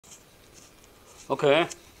Okay.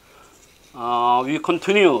 We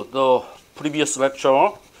continue the previous lecture.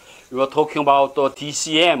 We were talking about the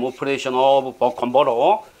DCM operation of buck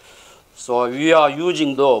converter. So we are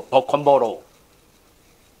using the buck converter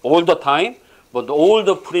all the time, but all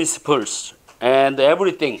the principles and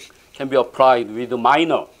everything can be applied with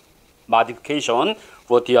minor modification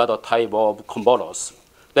for the other type of converters.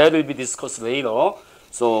 That will be discussed later.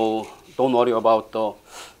 So don't worry about the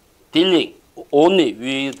dealing only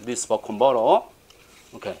with this buck converter.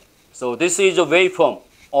 Okay. So this is a waveform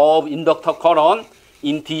of inductor current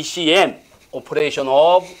in DCM operation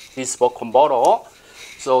of this buck converter.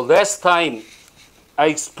 So last time I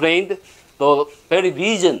explained the very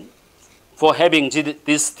reason for having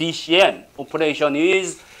this DCM operation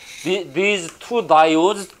is these two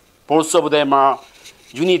diodes, both of them are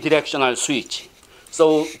unidirectional switch.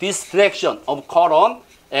 So this direction of current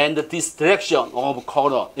and this direction of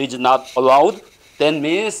current is not allowed. That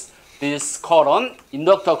means this current,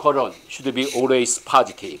 inductor current, should be always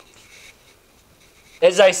positive.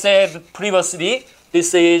 As I said previously,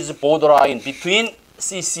 this is borderline between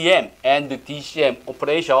CCM and DCM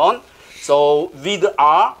operation. So with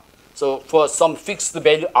R, so for some fixed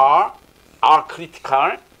value R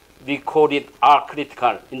critical, we called it R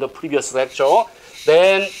critical in the previous lecture.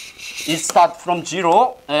 Then it starts from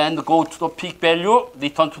 0 and go to the peak value,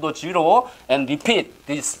 return to the 0, and repeat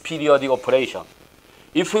this periodic operation.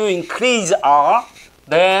 If you increase R,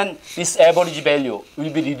 then this average value will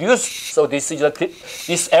be reduced. So this is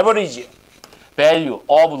this average value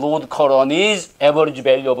of load current is average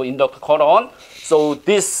value of inductor current. So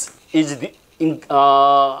this is the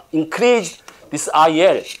increased. This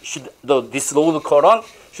IL this load current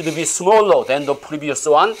should be smaller than the previous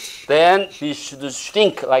one. Then this should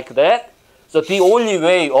shrink like that. So the only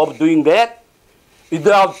way of doing that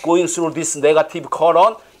without going through this negative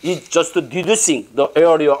current is just reducing the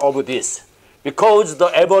area of this, because the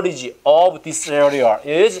average of this area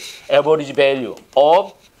is average value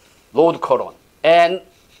of load current and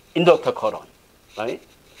inductor current, right?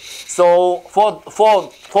 So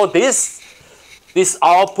for this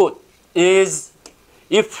output is,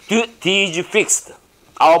 if D is fixed,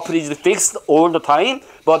 output is fixed all the time,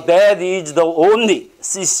 but that is the only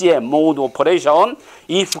CCM mode operation.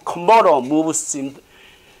 If converter moves in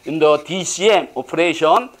the DCM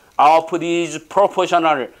operation, output is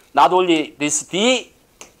proportional, not only this D,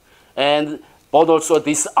 but also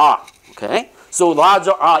this R. Okay? So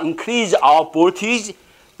larger R increase our voltage,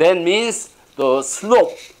 that means the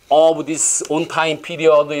slope of this on-time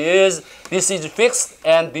period is, this is fixed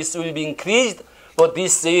and this will be increased, but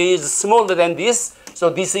this is smaller than this, so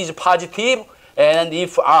this is positive, and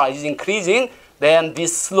if R is increasing, then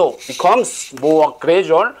this slope becomes more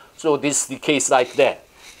gradual, so this decays like that.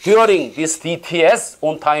 During this DTS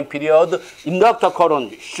on-time period, inductor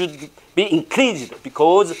current should be increased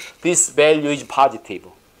because this value is positive.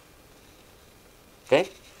 Okay?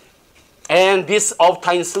 And this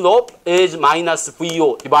off-time slope is minus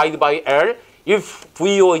VO divided by L. If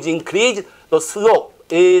VO is increased, the slope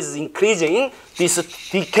is increasing. This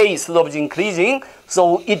decay slope is increasing,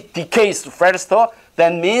 so it decays faster.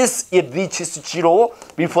 That means it reaches 0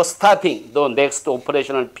 before starting the next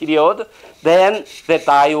operational period. Then the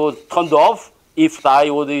diode turned off. If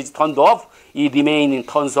diode is turned off, it remaining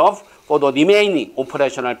turns off for the remaining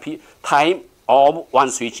operational time of one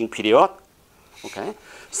switching period. Okay,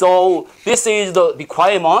 so this is the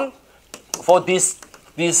requirement for this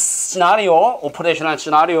scenario, operational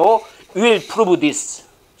scenario. We will prove this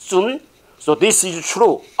soon. So this is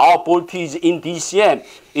true. Our voltage in DCM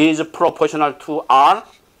is proportional to R.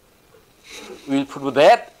 We'll prove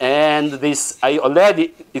that. And this I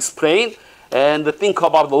already explained. And think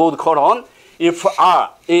about load current. If R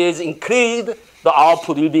is increased, the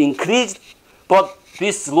output will be increased. But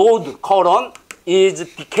this load current is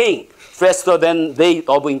decaying faster than rate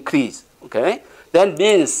of increase. Okay? That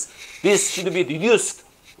means this should be reduced.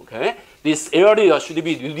 Okay? This area should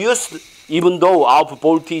be reduced. Even though output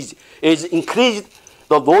voltage is increased,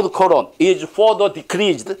 the load current is further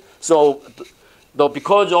decreased. So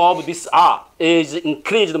because of this R is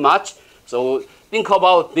increased much, so think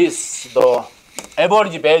about this, the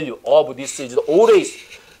average value of this is always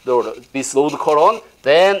this load current,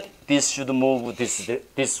 then this should move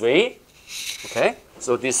this way. Okay?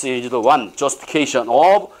 So this is the one justification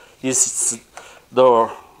of this, the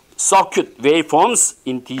circuit waveforms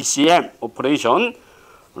in DCM operation,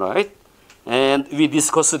 right? And we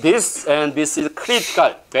discussed this, and this is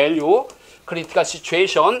critical value, critical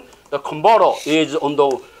situation. The converter is on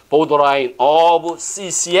the borderline of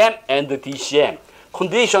CCM and DCM.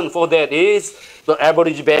 Condition for that is the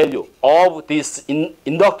average value of this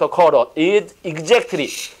inductor current is exactly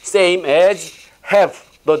same as have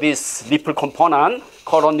this ripple component,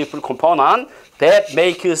 current ripple component, that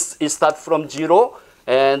makes it start from 0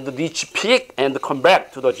 and reach peak and come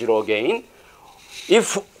back to the 0 again.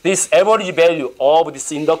 If this average value of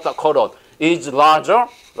this inductor current is larger,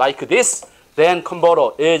 like this, then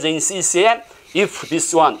converter is in CCM. If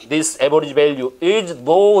this average value is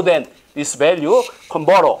lower than this value,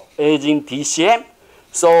 converter is in DCM.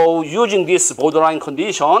 So using this borderline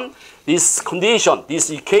condition, this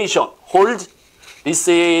equation holds. This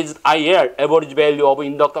is IL, average value of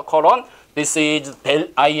inductor current. This is del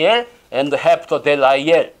IL, and half the del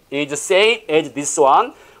IL is the same as this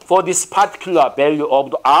one. For this particular value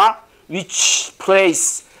of the R, which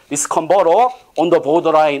place this converter on the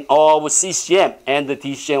borderline of CCM and the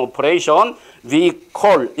DCM operation, we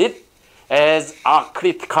call it as R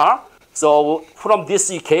critical. So from this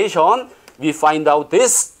equation, we find out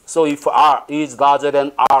this. So if R is larger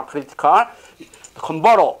than R critical, the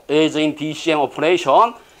converter is in DCM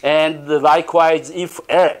operation, and likewise if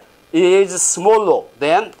L is smaller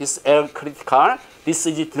than this L critical, this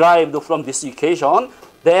is derived from this equation,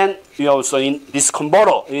 then we also in this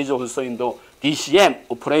converter is also in the DCM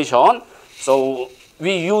operation. So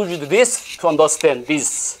we used this to understand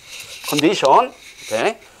this condition.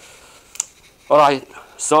 Okay. All right.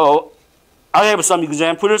 So I have some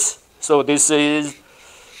examples. So this is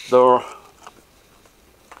the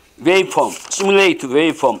waveform, simulated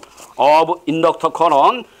waveform of inductor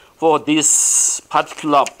current for this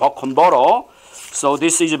particular buck converter. So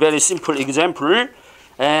this is a very simple example.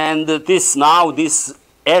 And this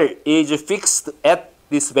L is fixed at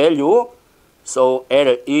this value. So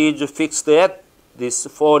L is fixed at this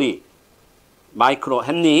 40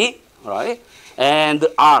 microhenry, right? And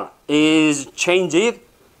R is changed.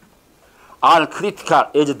 R critical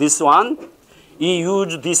is this one. We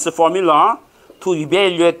use this formula to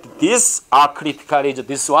evaluate this. R critical is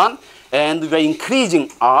this one. And we're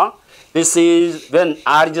increasing R. This is when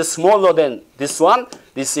R is smaller than this one.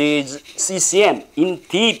 This is CCM, in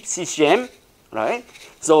deep CCM, right?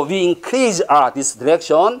 So we increase R this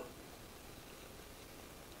direction.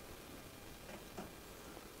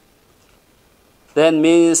 That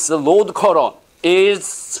means the load current is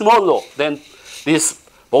smaller than this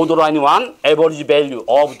borderline one. Average value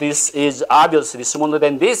of this is obviously smaller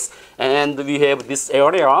than this. And we have this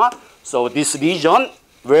area. So this region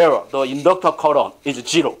where the inductor current is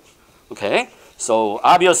 0. Okay. So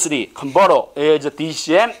obviously converter is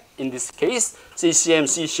DCM in this case. CCM,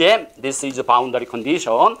 this is a boundary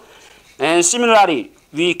condition. And similarly,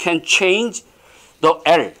 we can change the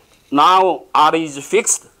L. Now R is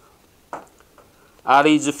fixed. R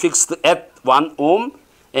is fixed at 1 ohm,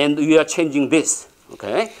 and we are changing this.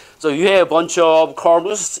 Okay, so you have a bunch of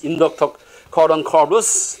curves, inductor current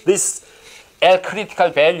curves. This L critical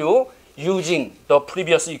value using the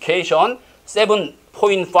previous equation, 7.5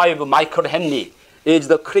 microhenry is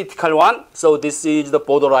the critical one. So this is the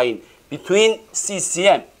borderline between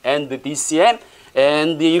CCM and the DCM.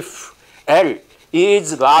 And if L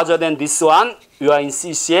is larger than this one, you are in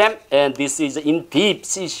CCM, and this is in deep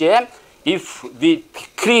CCM. If we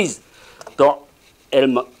decrease the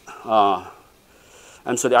L,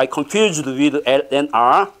 I'm sorry, I confused with L and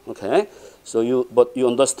R. Okay, so but you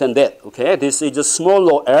understand that. Okay, this is a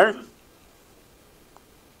smaller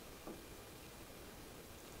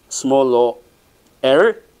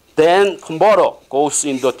L, then converter goes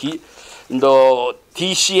in the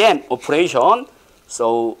DCM operation.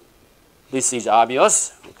 So this is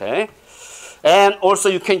obvious. Okay, and also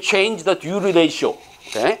you can change the duty ratio.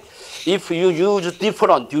 Okay. If you use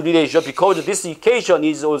different duty ratio, because this equation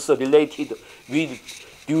is also related with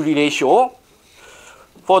duty ratio.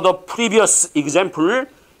 For the previous example,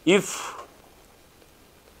 if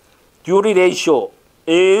duty ratio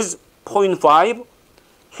is 0.5,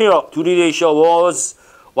 here duty ratio was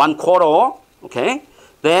 1/4, okay?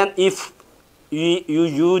 Then if you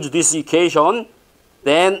use this equation,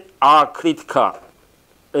 then R critical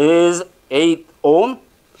is 8 ohm.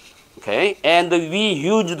 Okay, and we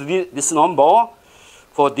used this number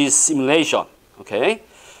for this simulation. Okay,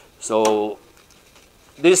 so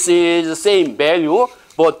this is the same value,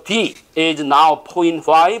 but D is now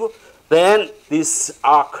 0.5. Then this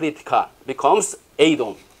R critical becomes 8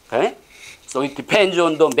 ohm. Okay, so it depends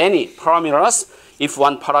on the many parameters. If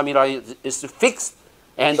one parameter is fixed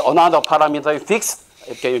and another parameter is fixed,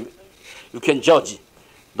 okay, you can judge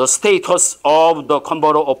the status of the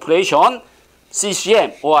converter operation,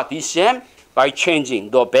 CCM or DCM, by changing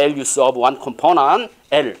the values of one component,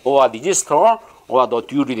 L or resistor or the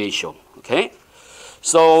duty ratio. Okay,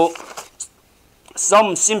 so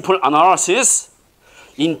some simple analysis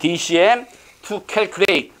in DCM to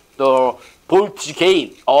calculate the voltage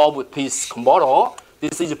gain of this converter.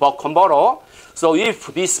 This is buck converter. So if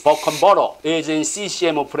this buck converter is in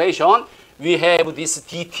CCM operation, we have this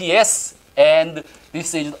DTS, and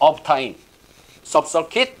this is uptime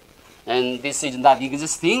sub-circuit, and this is not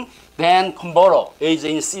existing. Then converter is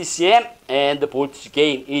in CCM, and the voltage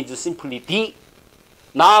gain is simply D.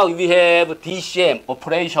 Now we have DCM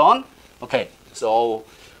operation. Okay, so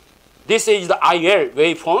this is the IL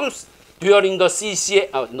waveforms during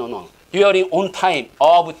the during on time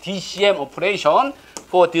of DCM operation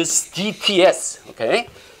for this DTS. Okay,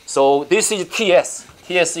 so this is TS.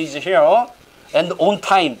 TS is here, and on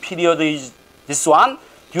time period is this one.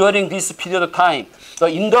 During this period of time, the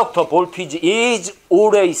inductor voltage is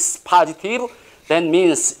always positive. That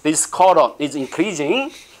means this current is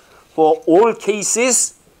increasing for all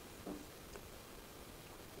cases,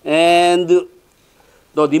 and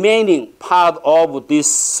the remaining part of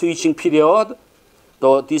this switching period,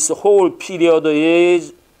 this whole period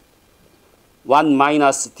is 1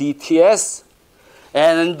 minus DTS,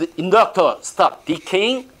 and the inductor stop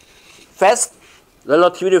decaying fast,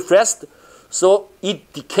 relatively fast, so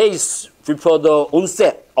it decays before the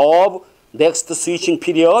onset of next switching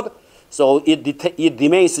period. So it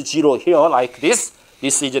remains zero here like this.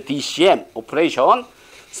 This is a DCM operation.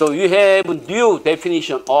 So you have new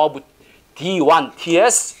definition of D1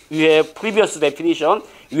 TS. You have previous definition.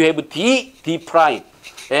 You have D prime.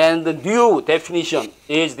 And the new definition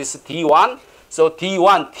is this D1. So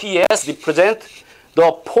D1 TS represent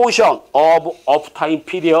the portion of uptime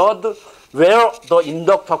period where the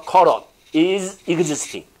inductor current is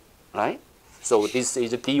existing, right? So this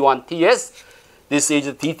is D1 TS. This is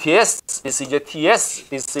DTS. This is TS.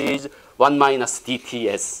 This is 1 minus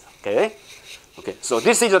DTS. Okay. Okay. So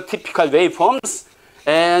this is a typical waveforms,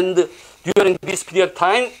 and during this period of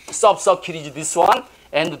time, sub-circuit is this one,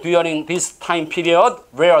 and during this time period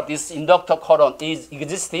where this inductor current is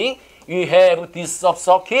existing, you have this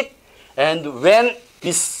sub-circuit, and when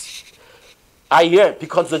this IL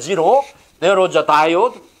becomes zero, there was a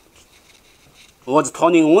diode was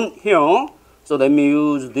turning on here. So let me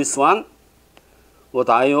use this one. The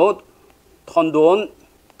diode turned on.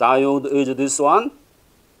 Diode is this one.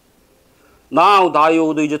 Now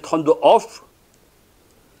diode is turned off.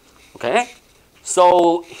 Okay.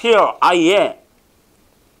 So here IA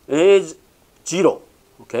is 0.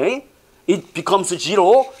 Okay. It becomes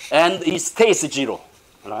 0 and it stays 0.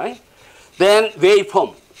 Right. Then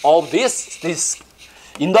waveform of this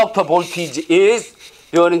inductor voltage is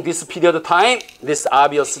during this period of time, this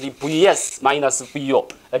obviously Vs minus Vo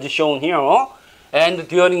as shown here. And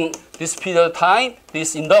during this period of time,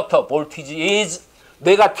 this inductor voltage is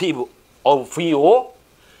negative of Vo.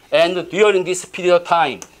 And during this period of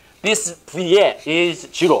time, this Va is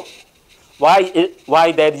 0.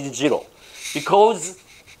 Why that is 0? Because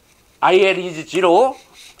IL is 0.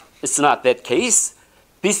 It's not that case.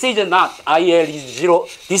 This is not IL is 0.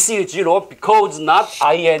 This is 0 because not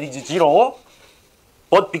IL is 0.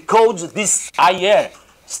 But because this IL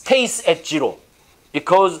stays at 0,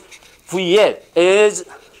 because VL is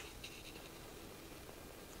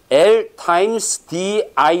L times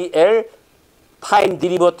DIL time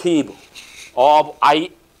derivative of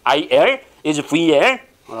IL is VL,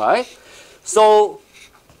 all right? So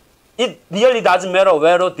it really doesn't matter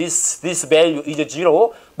whether this value is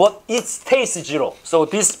 0, but it stays 0. So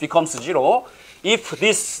this becomes 0. If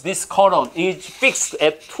this current is fixed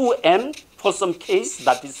at 2M, for some case,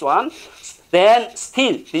 not this one, then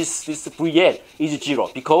still this VL is 0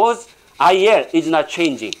 because IL is not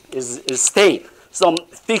changing, is staying some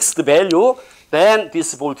fixed value, then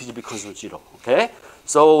this voltage becomes 0. Okay?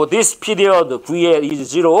 So this period VL is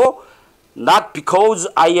 0, not because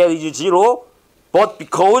IL is 0, but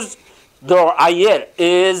because the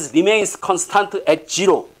IL remains constant at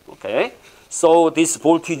 0. Okay? So this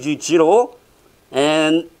voltage is 0,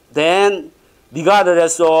 and then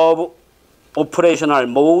regardless of operational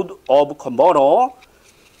mode of converter,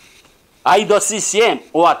 either CCM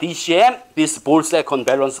or DCM, this volt-second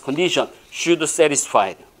balance condition should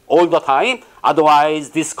satisfy all the time. Otherwise,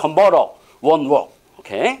 this converter won't work.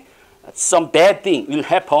 Okay, some bad thing will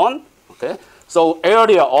happen. Okay, so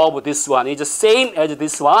area of this one is the same as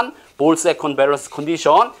this one. Volt-second balance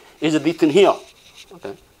condition is written here.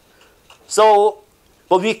 Okay, so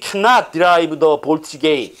but we cannot derive the voltage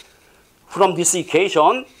gain from this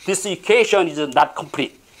equation. This equation is not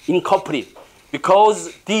complete, incomplete, because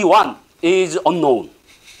D1 is unknown.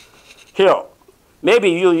 Here, maybe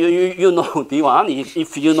you know D1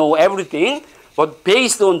 if you know everything, but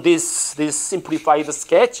based on this simplified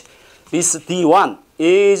sketch, this D1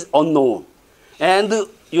 is unknown. And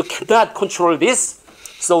you cannot control this.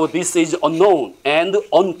 So this is unknown and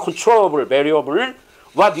uncontrollable variable.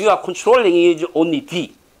 What you are controlling is only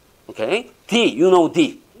D. Okay? D, you know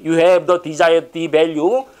D. You have the desired D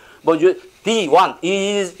value, but D1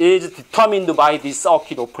 is determined by the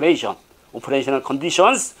circuit operation. Operational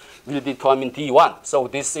conditions will determine D1. So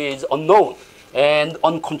this is unknown and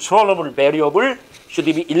uncontrollable variable should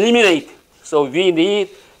be eliminated. So we need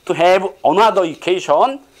to have another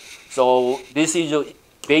equation. So this is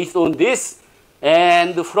based on this,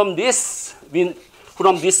 and from this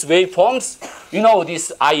waveforms, you know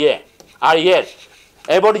this IL,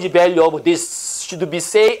 average value of this should be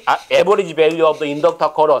average value of the inductor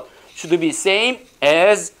current should be same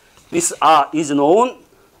as this R is known.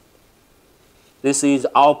 This is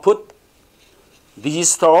output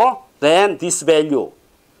resistor. Then this value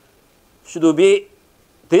should be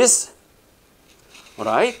this. All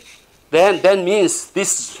right. Then that means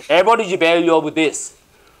this average value of this.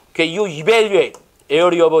 Okay, you evaluate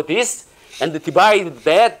area of this and divide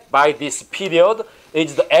that by this period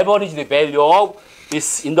is the average value of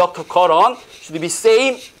this inductor current should be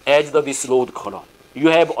same as this load current. You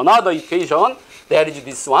have another equation, that is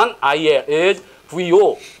this one, IL is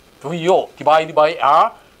VO divided by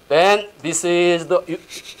R. Then this is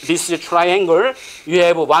triangle. You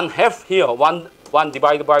have 1/2 here, 1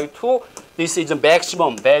 divided by 2. This is the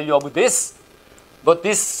maximum value of this. But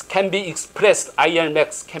this can be expressed, IL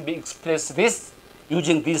max can be expressed this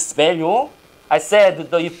using this value. I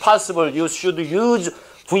said that if possible, you should use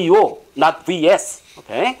VO, not VS.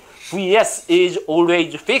 Okay? VS is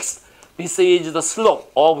always fixed. This is the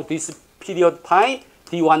slope of this period time,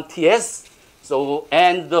 D1 TS. So,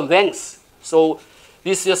 and the length. So,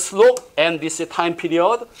 this is slope and this is time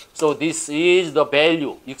period. So, this is the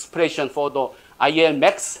value expression for the IL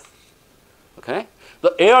max. Okay?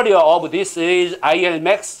 The area of this is IL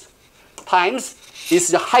max times this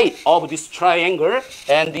is the height of this triangle,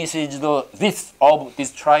 and this is the width of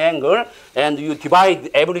this triangle, and you divide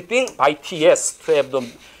everything by TS to have the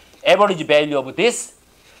average value of this.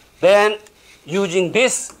 Then using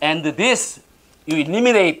this and this, you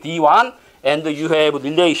eliminate D1, and you have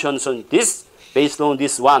relations on this based on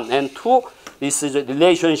this 1 and 2. This is a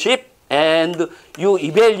relationship, and you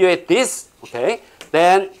evaluate this. Okay,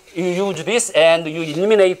 then you use this and you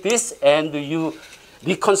eliminate this and you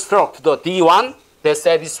reconstruct the D1 that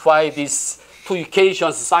satisfies these two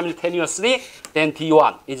equations simultaneously. Then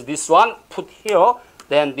D1 is this one put here.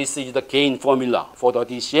 Then this is the gain formula for the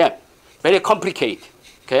DCM. Very complicated.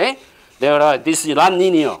 Okay, this is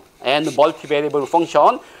non-linear and multivariable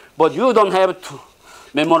function, but you don't have to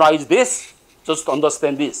memorize this. Just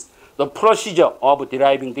understand this. The procedure of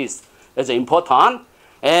deriving this is important.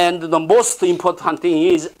 And the most important thing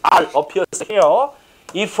is R appears here.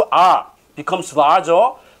 If R becomes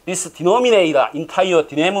larger, this denominator, entire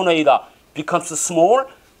denominator becomes small,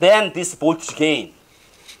 then this voltage gain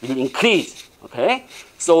will increase. Okay?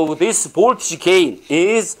 So this voltage gain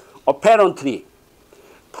is apparently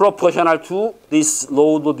proportional to this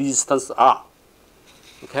load resistance R.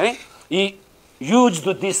 Okay? We used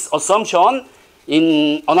this assumption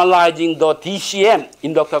in analyzing the DCM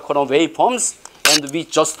inductor current waveforms, and we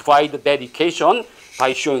justified that equation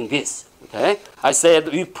by showing this. Okay? I said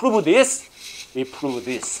we prove this with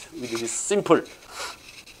this simple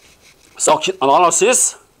circuit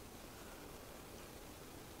analysis.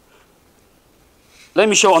 Let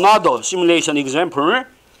me show another simulation example.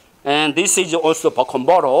 And this is also buck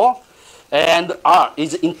converter. And R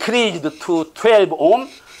is increased to 12 ohm.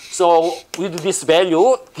 So with this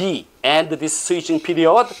value, D, and this switching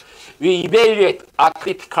period, we evaluate R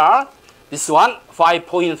critical. This one,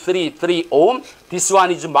 5.33 ohm. This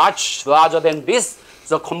one is much larger than this.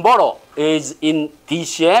 The converter is in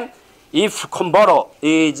DCM. If converter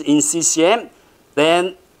is in CCM,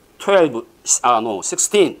 then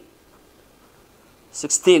 16.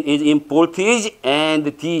 16 is in voltage,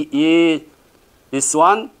 and D is this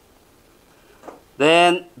one.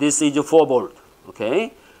 Then this is 4 volt.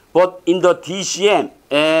 Okay? But in the DCM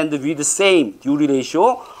and with the same duty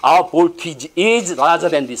ratio, our voltage is larger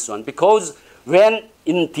than this one, because when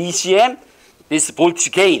in DCM, this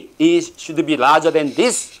voltage gain should be larger than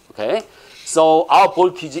this. Okay? So our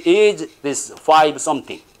voltage is this 5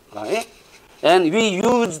 something. Right? And we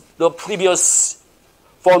used the previous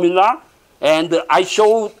formula, and I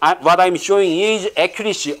showed what I'm showing is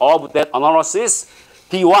accuracy of that analysis.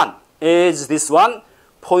 D1 is this one,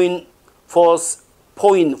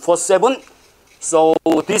 0.47. So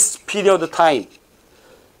this period time,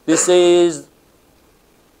 this is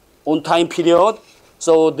on time period.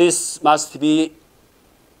 So this must be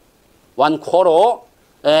 1/4,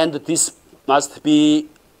 and this must be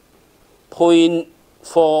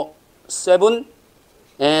 0.47,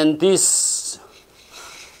 And this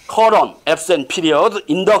current, absent period,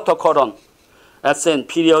 inductor current, absent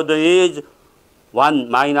period is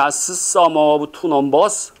 1 minus sum of two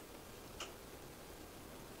numbers.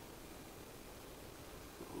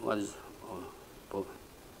 What is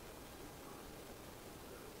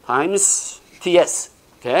times Ts.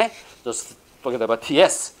 Okay, just forget about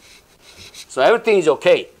Ts. So everything is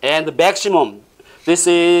okay. And the maximum, this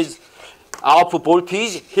is output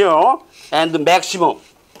voltage here, and the maximum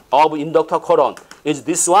of inductor current is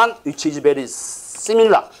this one, which is very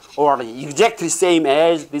similar or exactly same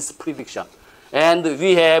as this prediction. And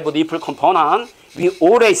we have ripple component. We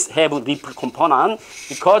always have ripple component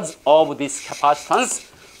because of this capacitance.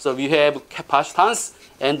 So we have capacitance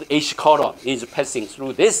and AC current is passing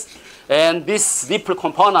through this. And this ripple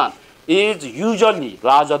component is usually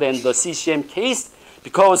larger than the CCM case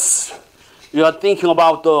because we are thinking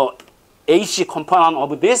about the AC component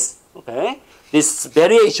of this. Okay, this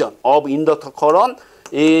variation of inductor current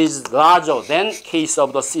is larger than case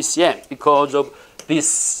of the CCM because of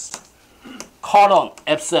this current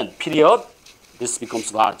absent period. This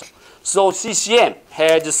becomes larger. So CCM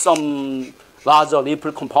has some larger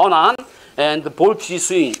ripple component, and the voltage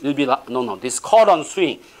swing will be this current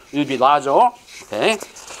swing will be larger. Okay.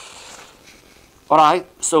 All right.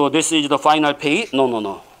 So this is the final page.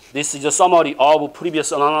 This is a summary of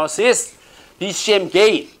previous analysis. DCM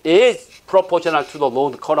gain is proportional to the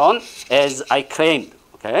load current, as I claimed.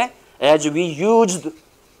 Okay. As we used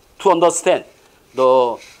to understand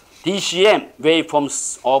the DCM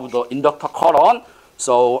waveforms of the inductor current,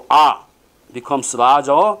 so R becomes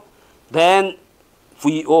larger, then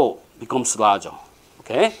VO becomes larger.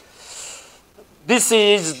 Okay. This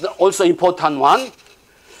is also important one.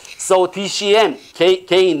 So DCM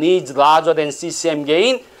gain is larger than CCM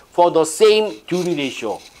gain for the same duty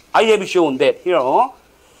ratio. I have shown that here.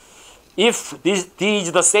 If this D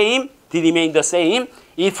is the same, D remain the same.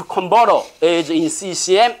 If converter is in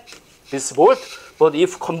CCM, this volt, but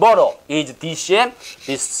if converter is DCM,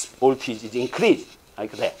 this voltage is increased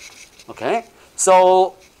like that. Okay.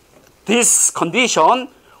 So this condition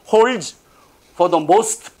holds for the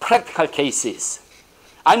most practical cases.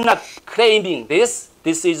 I'm not claiming this.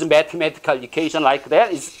 This is a mathematical equation like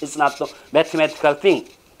that. It's not the mathematical thing.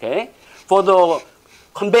 Okay. For the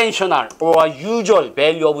conventional or usual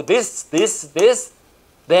value of this,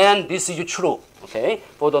 then this is true. Okay.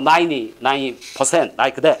 For the 99%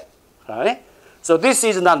 like that. Right. So this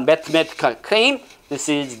is not mathematical claim. This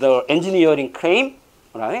is the engineering claim.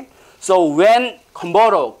 Right. So when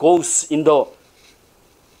converter goes in the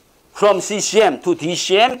from CCM to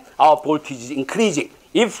DCM, our voltage is increasing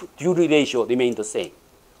if duty ratio remains the same,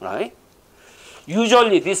 right?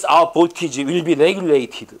 Usually this our voltage will be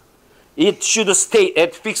regulated. It should stay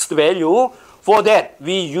at fixed value. For that,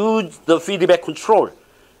 we use the feedback control.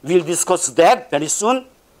 We'll discuss that very soon,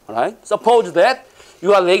 right? Suppose that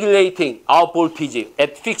you are regulating our voltage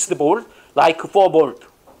at fixed volt, like 4 volt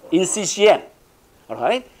in CCM, all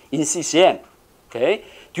right? In CCM, okay?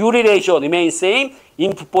 Duty ratio remains same,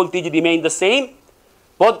 input voltage remains the same,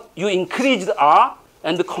 but you increased R,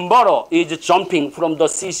 and the converter is jumping from the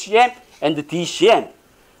CCM and the DCM.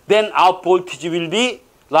 Then our voltage will be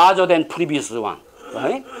larger than previous one,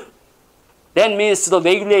 right? That means the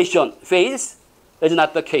regulation fails. That's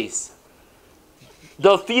not the case.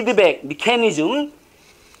 The feedback mechanism,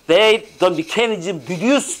 the mechanism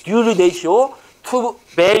reduce duty ratio to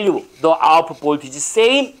value the output voltage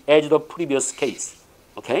same as the previous case.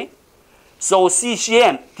 Okay? So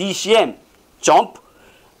CCM, DCM jump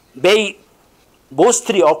may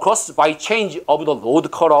mostly occurs by change of the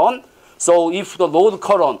load current. So if the load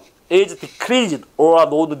current is decreased or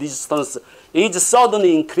load resistance is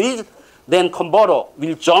suddenly increased, then converter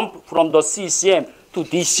will jump from the CCM to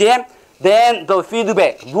DCM. Then the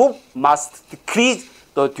feedback loop must decrease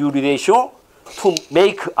the duty ratio to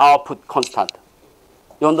make output constant.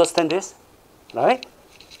 You understand this? Right?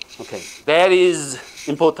 Okay. That is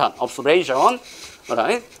important observation. All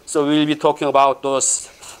right. So we'll be talking about those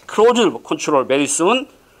closed control very soon.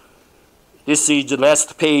 This is the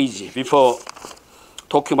last page before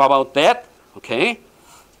talking about that. Okay.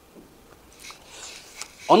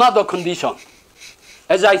 Another condition.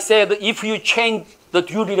 As I said, if you change the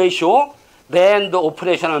duty ratio, then the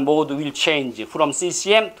operational mode will change from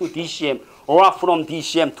CCM to DCM or from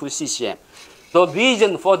DCM to CCM. The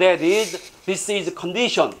reason for that is this is a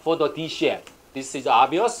condition for the DCM. This is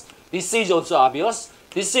obvious. This is also obvious.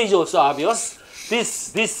 This is also obvious.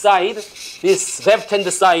 This side, this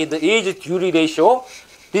left-hand side is duty ratio.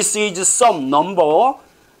 This is some number,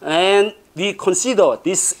 and we consider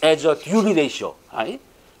this as a duty ratio. Right?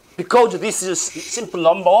 because this is a simple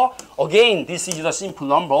number, again, this is a simple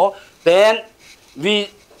number, then we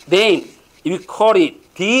call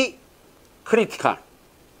it D critical.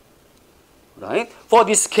 Right? For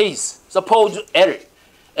this case, suppose L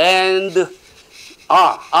and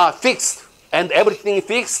R are fixed, and everything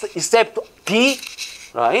fixed except D,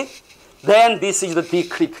 right? Then this is the D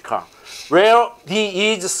critical. Where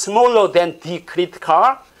D is smaller than D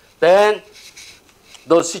critical, then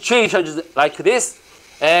the situation is like this,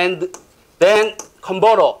 and then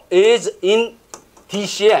converter is in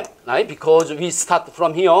DCM, right? Because we start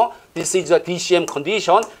from here. This is the DCM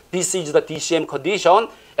condition. This is the DCM condition,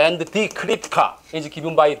 and the D critical is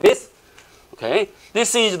given by this. Okay,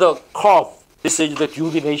 this is the curve. This is the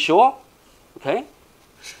duty ratio. Okay,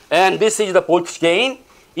 and this is the voltage gain.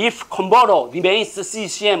 If converter remains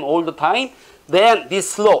CCM all the time, then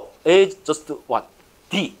this slope is just what?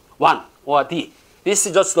 D, 1 or D. This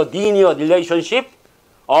is just the linear relationship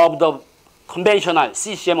of the conventional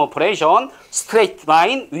CCM operation, straight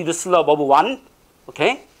line with slope of 1.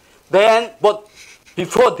 Okay, then but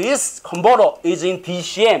before this, converter is in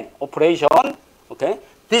DCM operation. Okay,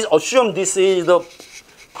 this assume this is the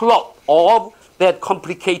plot of that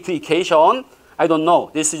complicated equation. I don't know.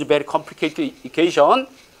 This is a very complicated equation.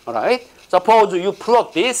 All right. Suppose you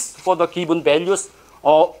plot this for the given values,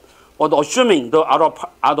 or assuming the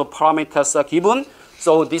other parameters are given.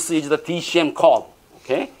 So this is the DCM curve.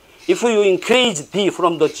 Okay. If you increase D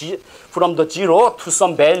from the 0 to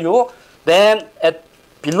some value, then at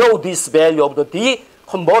below this value of the D,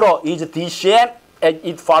 converter is DCM, and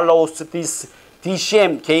it follows this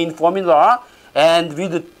DCM gain formula, and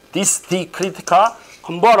with this D critical,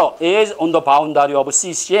 converter is on the boundary of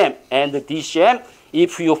CCM and DCM.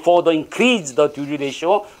 If you further increase the duty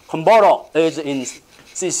ratio, converter is in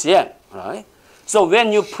CCM, right? So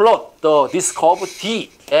when you plot this curve D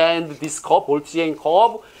and this curve, voltage gain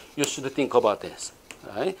curve, you should think about this,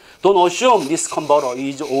 right? Don't assume this converter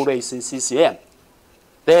is always in CCM.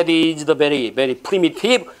 That is the very, very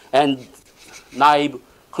primitive and naive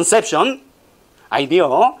conception, idea,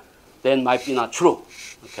 that might be not true,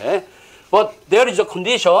 okay? But there is a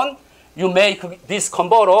condition, you make this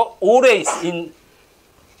converter always in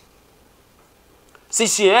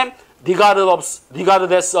CCM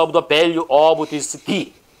regardless of the value of this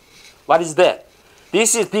D. What is that?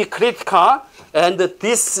 This is D critical, and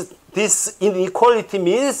this inequality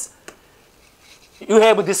means you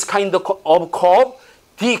have this kind of curve.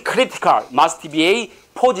 D critical must be a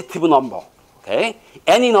positive number. Okay,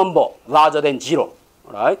 any number larger than 0.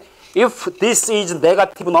 Right? If this is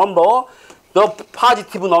negative number, the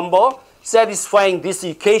positive number satisfying this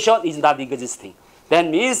equation is not existing. That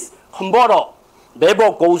means converter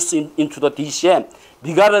never goes into the DCM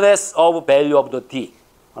regardless of value of the D.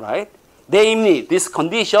 All right? Namely, this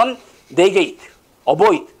condition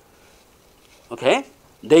avoid, okay,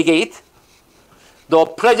 negate the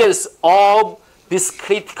presence of this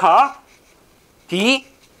critical D.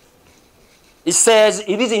 It says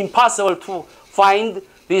it is impossible to find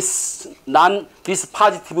this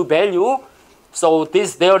positive value. So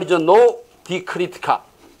there is no D critical.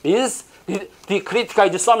 Means D critical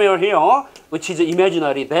is somewhere here, which is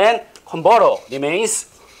imaginary. Then converter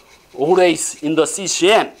remains always in the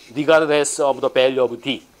CCM regardless of the value of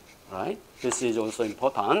D. Right? This is also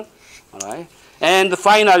important. All right. And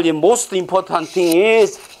finally, most important thing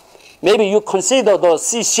is maybe you consider the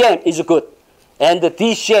CCM is good and the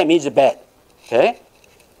DCM is bad. Okay?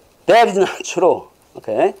 That is not true.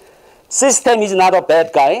 Okay? System is not a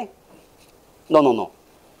bad guy. No.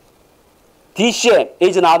 DCM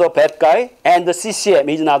is not a bad guy, and the CCM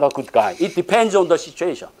is not a good guy. It depends on the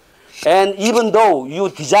situation. And even though you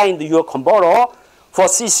designed your converter for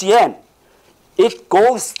CCM, it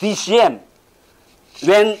goes DCM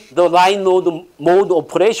when the line load mode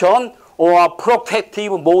operation or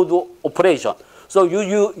protective mode operation. So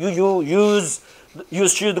you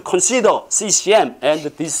should consider CCM and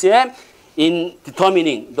DCM in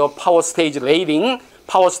determining the power stage rating,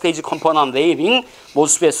 power stage component rating,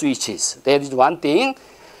 MOSFET switches. That is one thing.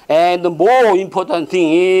 And the more important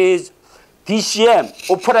thing is DCM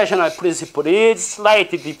operational principle is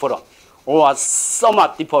slightly different or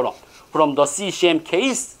somewhat different from the CCM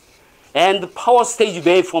case. And the power stage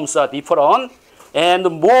waveforms are different. And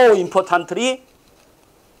more importantly,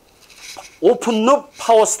 open loop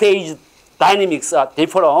power stage dynamics are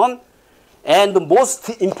different. And most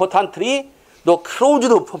importantly, the closed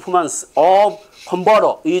loop performance of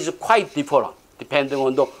converter is quite different depending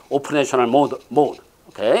on the operational mode.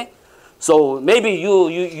 Okay? So maybe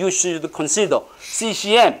you should consider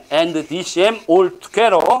CCM and DCM all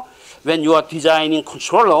together when you are designing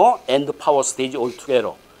controller and the power stage all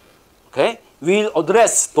together. Okay? We'll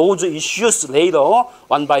address those issues later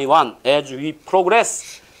one by one as we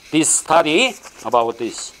progress this study about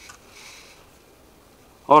this.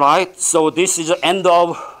 All right, so this is the end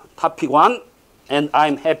of topic 1, and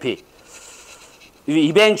I'm happy. We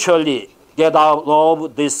eventually get out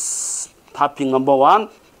of this topic number 1,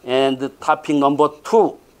 and topic number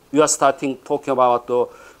 2, we are starting talking about the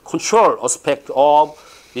control aspect of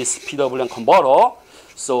this PWM converter.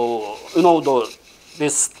 So, you know,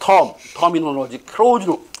 this terminology, closed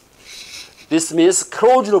loop. This means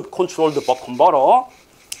closed loop controlled buck converter.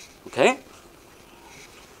 Okay?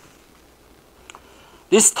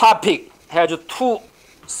 This topic has 2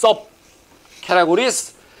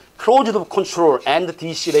 sub-categories, closed loop control and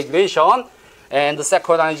DC regulation. And the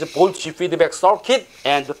second one is voltage feedback circuit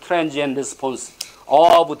and the transient response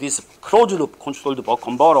of this closed loop controlled buck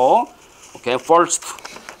converter. Okay, first,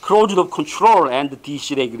 closed loop control and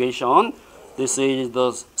DC regulation. This is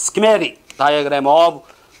the schematic diagram of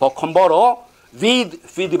buck converter with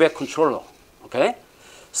feedback controller. Okay,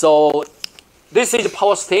 so this is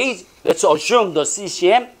power stage. Let's assume the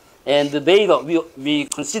CCM, and later we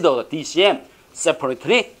consider the DCM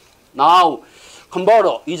separately. Now,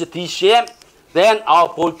 converter is DCM, then our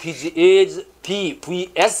voltage is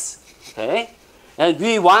DVS. Okay, and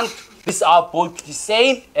we want this our voltage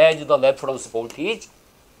same as the reference voltage.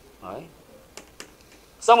 Right.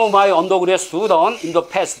 Some of my undergraduate students in the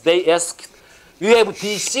past, they asked, we have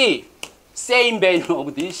DC, same value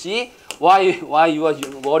of DC. Why you are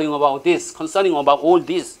worrying about this, concerning about all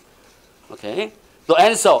this? Okay. The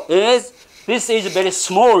answer is, this is very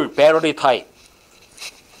small battery type.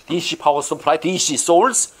 DC power supply, DC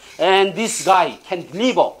source, and this guy can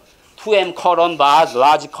deliver 2 current, but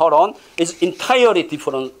large current is entirely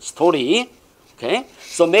different story. Okay.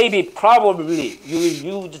 So maybe probably you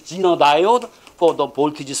will use Zener diode for the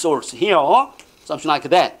voltage source here, something like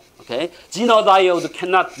that. Okay, Zener diode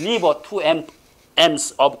cannot deliver 2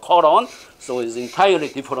 amps of current, so it's entirely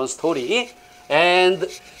different story. And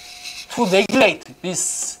to regulate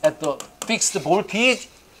this at the fixed voltage,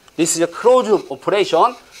 this is a closed loop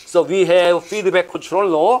operation. So we have feedback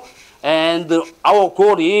controller, and our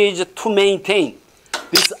goal is to maintain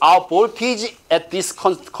this our voltage at this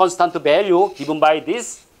constant value given by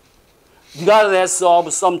this, regardless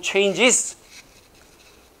of some changes.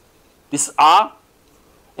 This R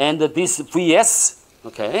and this Vs,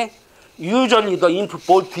 okay? Usually the input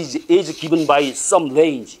voltage is given by some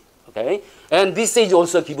range, okay? And this is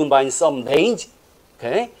also given by some range,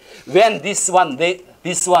 okay? When this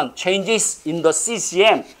one changes in the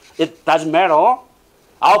CCM, it doesn't matter.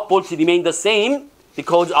 Our voltage remains the same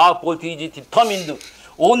because our voltage is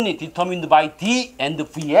only determined by D and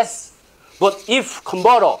Vs. But if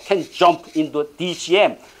converter can jump into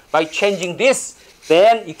DCM by changing this,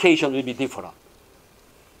 then equation will be different.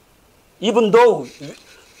 Even though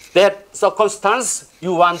that circumstance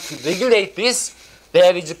you want to regulate this,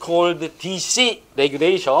 that is called DC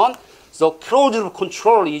regulation. So closed loop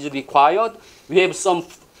control is required. We have some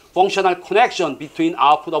functional connection between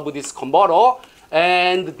output of this converter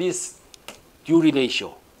and this duty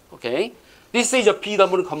ratio. Okay, this is a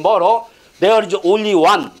PWM converter. There is only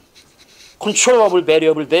one controllable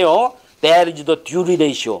variable there. That is the duty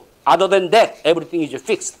ratio. Other than that, everything is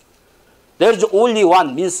fixed. There is only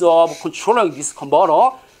one means of controlling this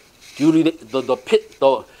converter.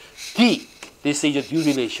 The D. This is a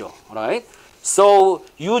duty ratio, right? So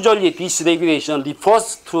usually this regulation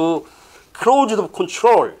refers to closed loop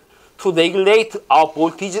control to regulate our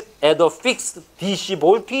voltage at a fixed DC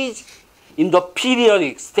voltage in the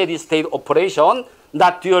periodic steady-state operation,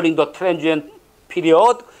 not during the transient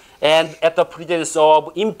period, and at the presence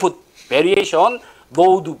of input variation,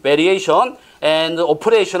 mode variation, and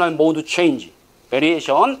operational mode change.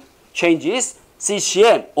 Variation, changes,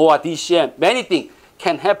 CCM or DCM, many things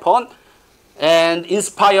can happen. And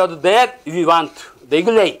inspired that, we want to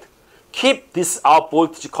regulate, keep this our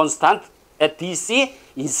voltage constant at DC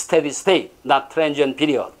in steady state, not transient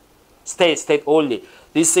period, steady state only.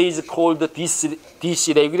 This is called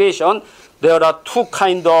DC regulation. There are 2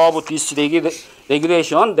 kinds of DC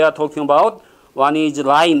regulation they are talking about. One is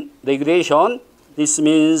line regulation. This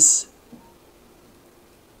means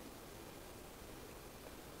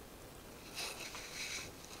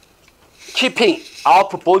keeping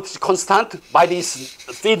output voltage constant by this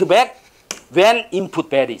feedback when input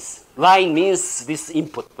varies. Line means this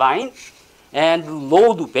input line. And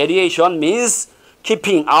load variation means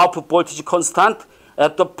keeping output voltage constant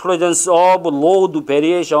at the presence of load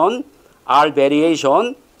variation, R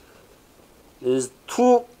variation. These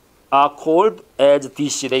 2 are called as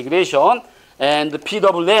DC regulation, and the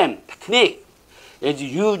PWM technique is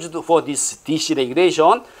used for this DC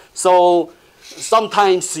regulation. So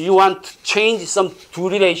sometimes you want to change some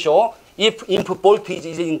duty ratio. If input voltage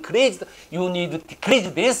is increased, you need to decrease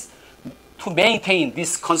this to maintain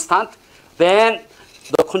this constant. Then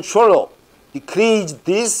the controller decrease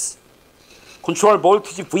this control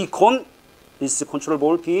voltage V con, this control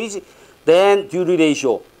voltage, then duty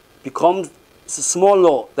ratio becomes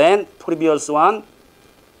smaller than previous one,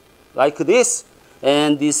 like this.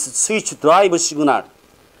 And this switch drive signal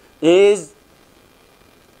is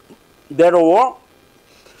narrower.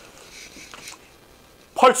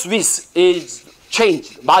 Pulse width is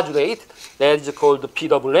changed, modulate. That is called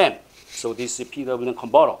PWM. So this is PWM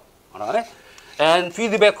converter. All right. And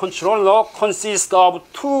feedback controller consists of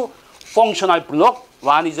two functional blocks.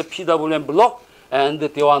 One is a PWM block, and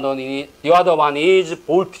the other one is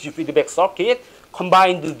voltage feedback circuit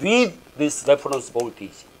combined with this reference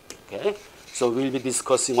voltage. Okay. So we'll be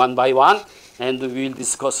discussing one by one, and we'll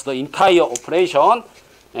discuss the entire operation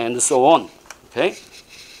and so on. Okay.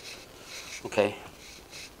 Okay.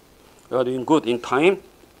 You are doing good in time.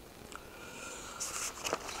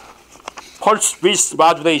 Pulse width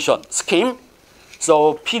modulation scheme.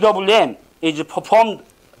 So PWM is performed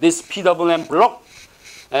this PWM block,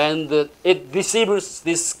 and it receives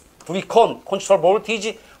this recon control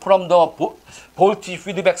voltage from the voltage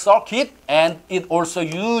feedback circuit, and it also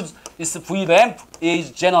uses this VRAMP is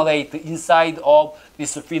generated inside of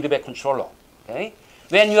this feedback controller. Okay.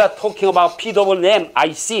 When you are talking about PWM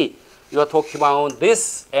IC, you are talking about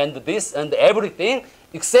this and everything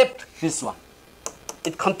except this one.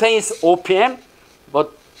 It contains OPM,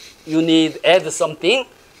 but you need to add something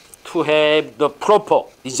to have the proper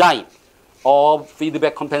design of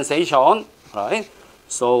feedback compensation. Right?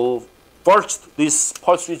 So first, this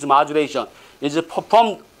pulse width modulation is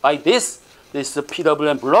performed by this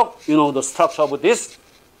PWM block. You know the structure of this.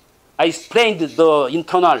 I explained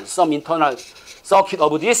some internal circuit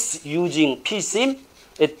of this using PSIM.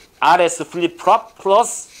 It RS flip-flop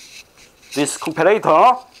plus this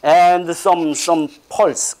comparator and some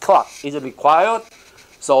pulse clock is required.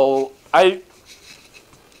 So I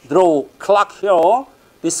draw clock here.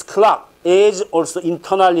 This clock is also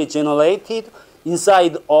internally generated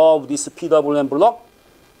inside of this PWM block.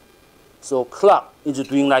 So clock is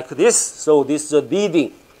doing like this. So this is the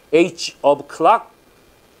leading edge of clock.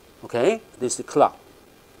 Okay, this is clock.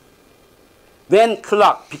 When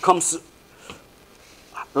clock becomes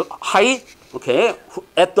high, okay,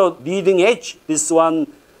 at the leading edge, this one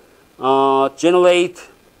generate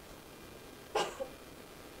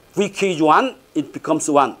VQ 1, it becomes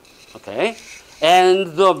 1, okay? And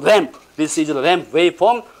the ramp, this is the ramp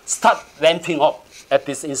waveform, start ramping up at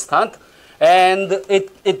this instant, and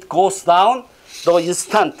it goes down the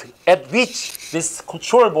instant at which this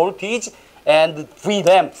control voltage and V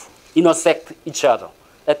ramp intersect each other.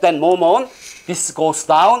 At that moment, this goes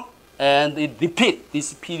down, and it repeats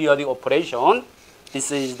this periodic operation.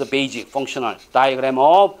 This is the basic functional diagram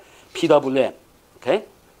of PWM. Okay,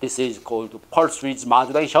 this is called pulse width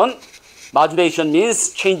modulation. Modulation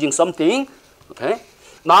means changing something. Okay,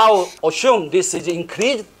 now assume this is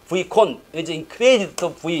increased V con. It's increased to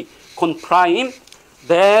V con prime.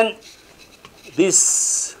 Then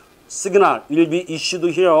this signal will be issued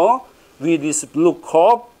here with this blue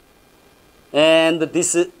curve, and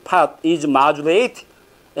this part is modulate.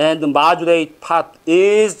 And the modulate part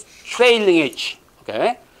is trailing edge.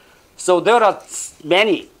 Okay, so there are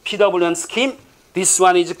many PWM scheme. This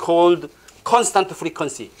one is called constant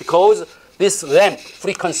frequency because this ramp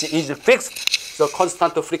frequency is fixed. So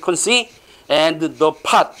constant frequency, and the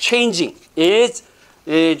part changing is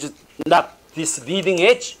not this leading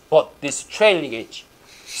edge but this trailing edge.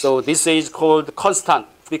 So this is called constant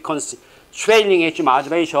frequency trailing edge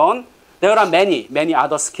modulation. There are many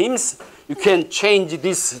other schemes. You can change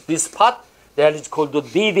this part. That is called the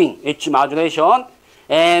leading edge modulation.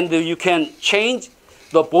 And you can change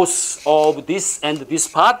the both of this and this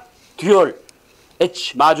part, dual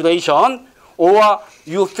edge modulation. Or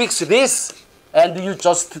you fix this and you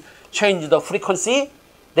just change the frequency.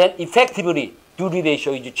 Then effectively, duty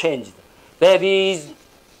ratio is changed. That is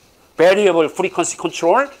variable frequency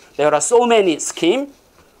control. There are so many schemes.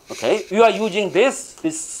 Okay, you are using this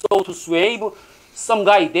sawtooth wave. Some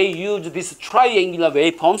guy, they use this triangular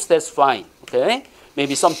waveforms, that's fine, okay?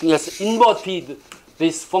 Maybe something else, inverted,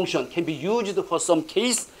 this function can be used for some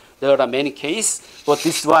case. There are many cases, but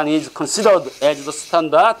this one is considered as the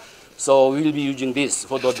standard, so we'll be using this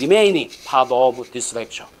for the remaining part of this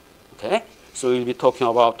lecture, okay? So we'll be talking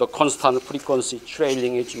about the constant frequency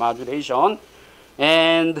trailing edge modulation,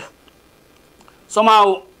 and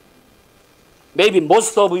somehow, maybe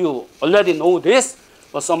most of you already know this,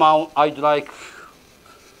 but somehow I'd like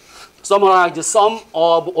summarize the sum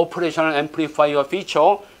of operational amplifier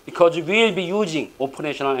feature, because we will be using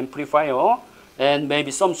operational amplifier, and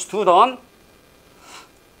maybe some student,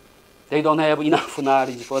 they don't have enough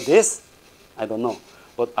knowledge for this. I don't know,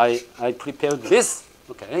 but I prepared this.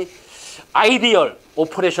 Okay, ideal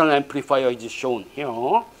operational amplifier is shown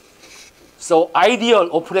here. So ideal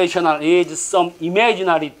operational is some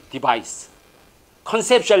imaginary device,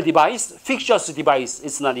 conceptual device, fictitious device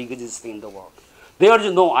is not existing in the world. There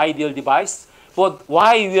is no ideal device, but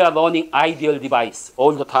why we are learning ideal device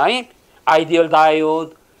all the time? Ideal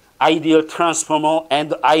diode, ideal transformer,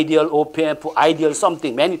 and ideal op-amp, ideal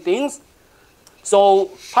something, many things. So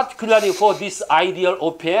particularly for this ideal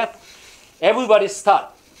op-amp, everybody start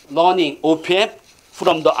learning op-amp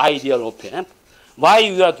from the ideal op-amp. Why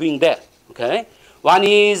we are doing that? Okay, one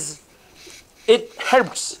is it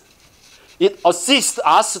helps, it assists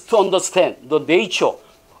us to understand the nature,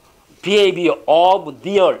 behavior of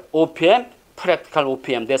real op-amp, practical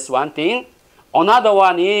op-amp. That's one thing. Another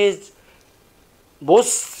one is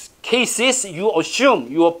most cases you assume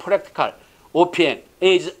your practical op-amp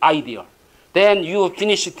is ideal. Then you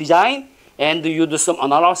finish design and you do some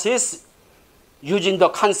analysis using the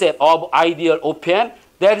concept of ideal op-amp.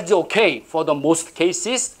 That is okay for the most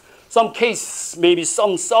cases. Some cases, maybe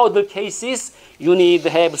some other cases, you need to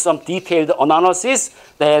have some detailed analysis.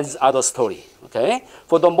 That's other story. Okay?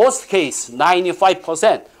 For the most case,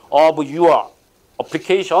 95% of your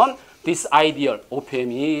application, this ideal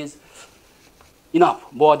op-amp is enough,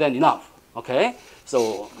 more than enough. Okay?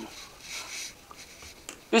 So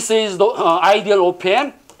this is the ideal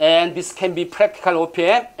op-amp, and this can be practical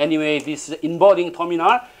op-amp. Anyway, this is inverting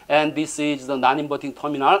terminal, and this is the non-inverting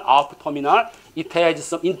terminal, output terminal. It has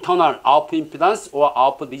some internal output impedance or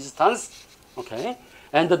output resistance. Okay?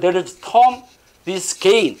 And there is term, this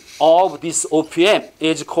gain of this op-amp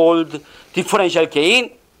is called differential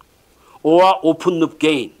gain or open loop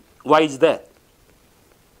gain. Why is that?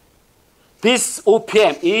 This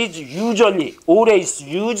op-amp is usually always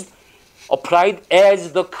used, applied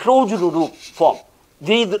as the closed loop form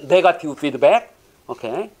with negative feedback.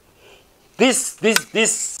 Okay?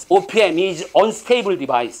 This op-amp is unstable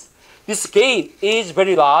device. This gain is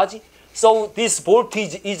very large, so this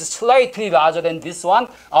voltage is slightly larger than this one.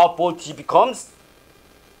 Our voltage becomes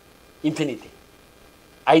infinity,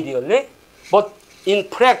 ideally. But in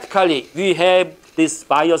practically, we have this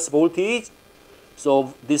bias voltage.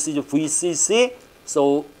 So this is VCC,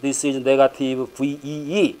 so this is negative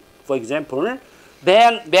VEE, for example.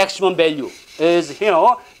 Then maximum value is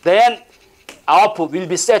here. Then output will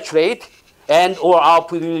be saturated, and or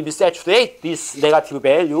output will be saturated, this negative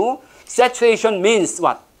value. Saturation means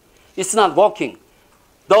what? It's not working.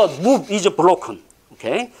 The loop is broken.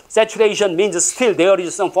 Okay? Saturation means still there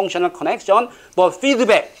is some functional connection, but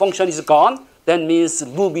feedback function is gone. That means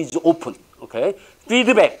loop is open. Okay?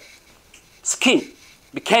 Feedback scheme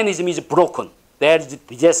mechanism is broken. That is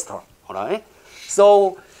disaster. All right?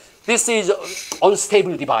 So this is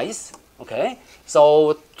unstable device. Okay?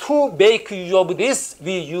 So to make use of this,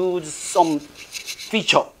 we use some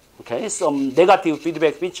feature. Okay, some negative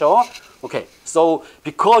feedback feature. Okay, so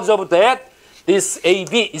because of that, this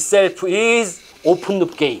AB itself is open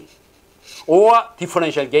loop gain or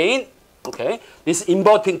differential gain. Okay, this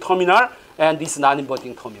inverting terminal and this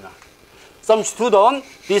non-inverting terminal. Some student,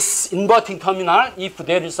 this inverting terminal, if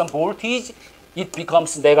there is some voltage, it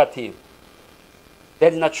becomes negative.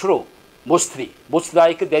 That is not true. Mostly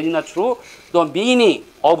like that is not true. The meaning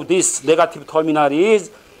of this negative terminal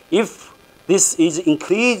is if this is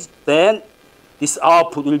increased, then this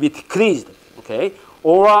output will be decreased, okay?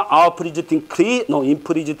 Or output is increased, no,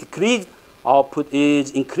 input is decreased, output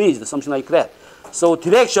is increased, something like that. So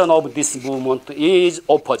direction of this movement is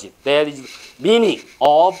opposite. That is meaning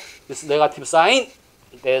of this negative sign.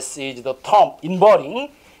 This is the term inverting,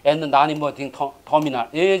 and the non-inverting terminal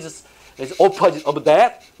is opposite of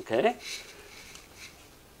that, okay?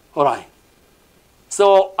 All right.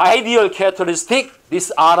 So ideal characteristic,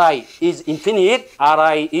 this Ri is infinite.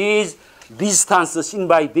 Ri is resistance seen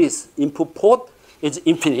by this input port is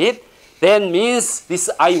infinite. Then means this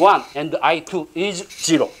I1 and I2 is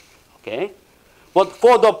 0. Okay. But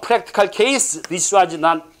for the practical case, this was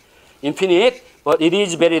not infinite, but it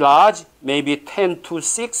is very large, maybe 10 to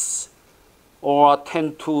 6 or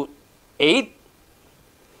 10 to 8.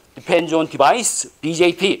 Depends on device,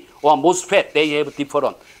 BJT or MOSFET, they have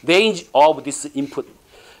different range of this input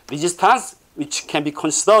resistance, which can be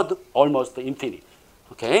considered almost infinite.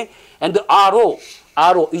 Okay? And the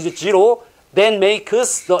RO is 0, then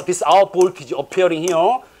makes this out voltage appearing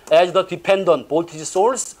here as the dependent voltage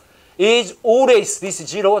source is always this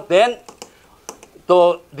 0, then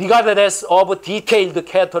regardless of detailed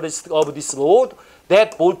characteristic of this load,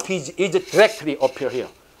 that voltage is directly appear here.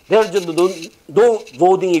 There is no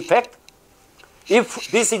loading effect. If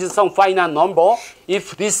this is some finite number,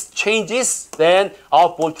 if this changes, then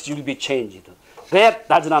our voltage will be changed. That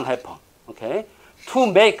does not happen. Okay? To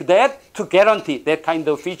make that, to guarantee that kind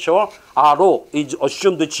of feature, RO is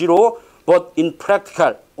assumed 0, but in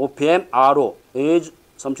practical OPM, RO is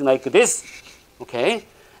something like this. Okay?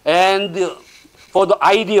 And for the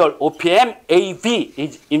ideal OPM, AV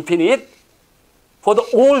is infinite for the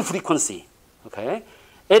all frequency. Okay?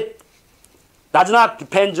 It does not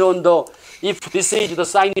depend on the, if this is the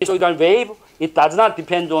sinusoidal wave, it does not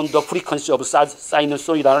depend on the frequency of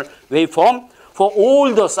sinusoidal waveform. For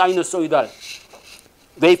all the sinusoidal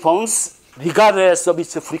waveforms, regardless of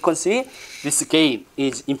its frequency, this gain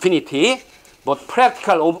is infinity. But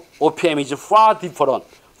practical OPM is far different,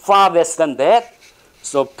 far less than that.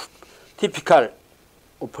 So typical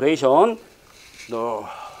operation, the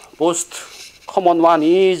most common one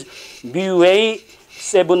is MUA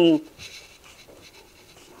 714.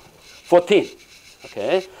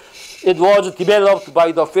 Okay, it was developed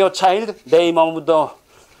by the Fairchild, name of the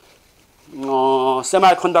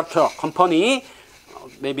semiconductor company,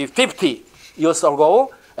 maybe 50 years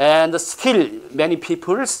ago, and still many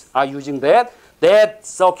people are using that. That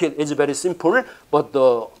circuit is very simple, but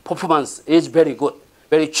the performance is very good,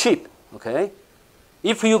 very cheap. Okay,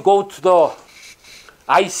 if you go to the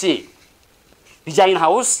IC design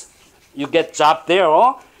house, you get job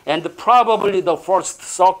there, and probably the first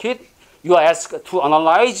circuit you are asked to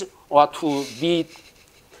analyze or to be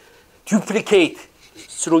duplicate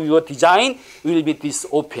through your design will be this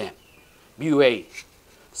OPM, MUA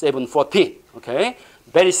 714. Okay,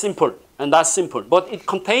 very simple and not simple, but it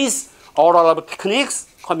contains a lot of techniques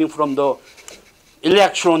coming from the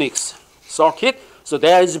electronics circuit. So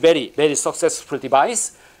that is very, very successful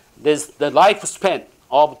device. The lifespan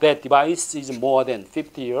of that device is more than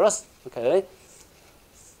 50 years. Okay,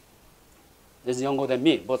 it's younger than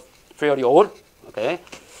me, but fairly old. Okay,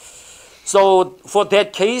 so for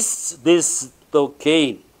that case, the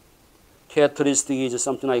gain characteristic is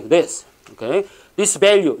something like this. Okay, this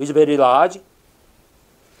value is very large,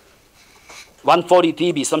 140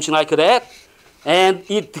 dB, something like that, and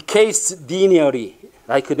it decays linearly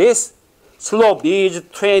like this. Slope is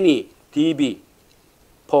 20 dB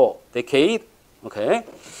per decade. Okay,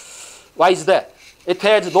 why is that? It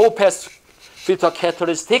has low pass filter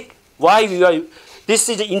characteristic. Why we are? This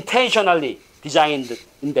is intentionally designed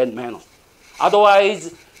in that manner.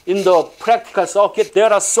 Otherwise, in the practical circuit,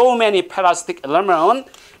 there are so many parasitic elements,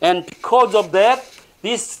 and because of that,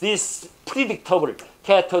 this predictable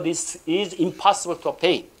characteristic is impossible to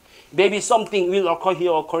obtain. Maybe something will occur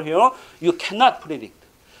here, you cannot predict.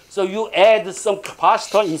 So you add some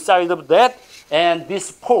capacitor inside of that, and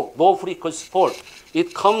this pole, low frequency pole,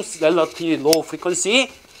 it comes relatively low frequency.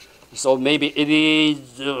 So maybe it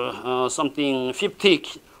is something 50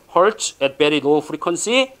 hertz at very low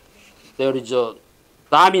frequency. There is a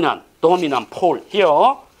dominant pole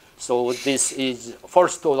here. So this is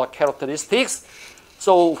first order characteristics.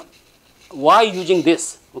 So why using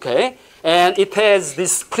this? Okay, and it has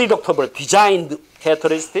this predictable designed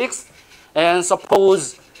characteristics. And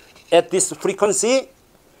suppose at this frequency,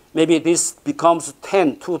 maybe this becomes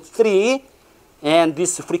 10 to 3, and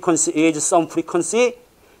this frequency is some frequency.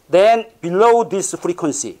 Then below this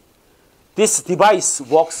frequency, this device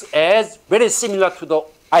works as very similar to the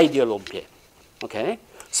ideal OPM. Okay,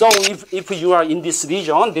 so if you are in this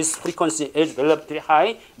region, this frequency is relatively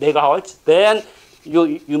high, megahertz, then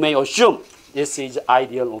you may assume this is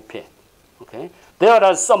ideal OPM. Okay, there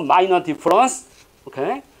are some minor difference.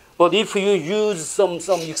 Okay, but if you use some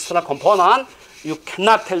external component, you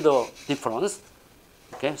cannot tell the difference.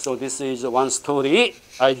 Okay, so this is one story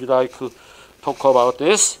I'd like to talk about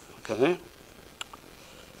this. Okay.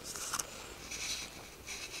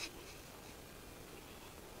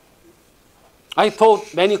 I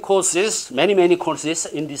taught many courses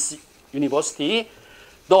in this university.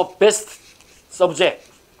 The best subject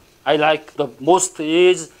I like the most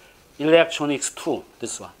is electronics 2.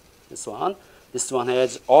 This one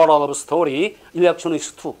has all of story.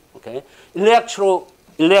 Electronics 2. Okay.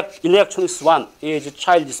 Electronics 1 is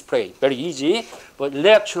child's play, very easy. But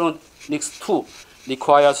electronics 2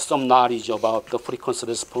 requires some knowledge about the frequency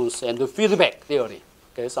response and the feedback theory.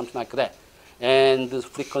 Okay, something like that. And the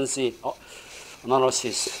frequency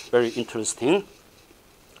analysis, very interesting.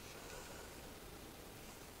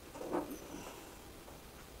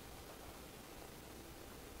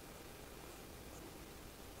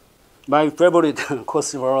 My favorite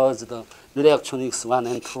course was the electronics 1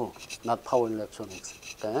 and 2, not power electronics.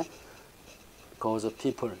 Okay? because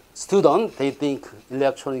students, they think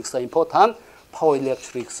electronics are important, power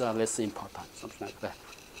electrics are less important, something like that.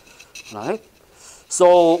 Right?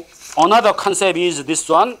 So another concept is this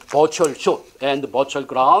one, virtual short and virtual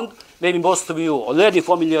ground. Maybe most of you already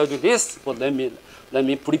familiar with this, but let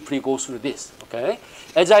me briefly go through this. Okay?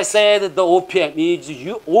 As I said, the OPM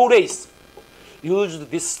is always use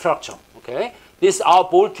this structure. Okay? This our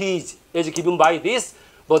voltage is given by this,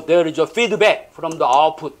 but there is a feedback from the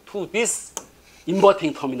output to this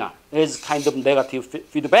inverting terminal. It's kind of negative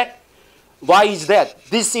feedback. Why is that?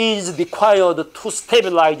 This is required to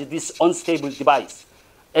stabilize this unstable device.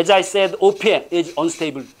 As I said, OPM is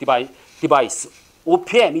unstable device.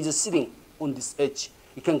 OPM is sitting on this edge.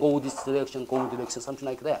 It can go this direction, something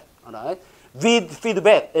like that. All right. With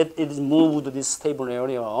feedback, it is moved to this stable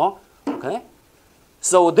area. Okay.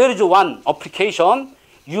 So there is one application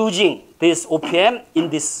using this OPM in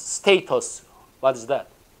this status. What is that?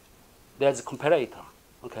 There's a comparator.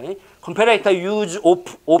 Okay. Comparator use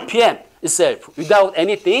OPM itself without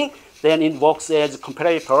anything. Then it works as a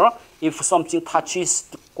comparator if something touches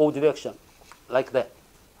the go direction, like that.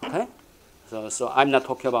 Okay. So I'm not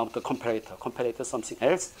talking about the comparator. Comparator something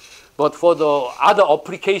else. But for the other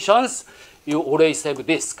applications, you always have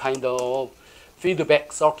this kind of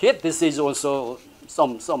feedback circuit. This is also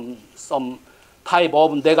some type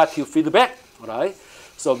of negative feedback. All right.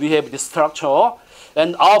 So we have this structure,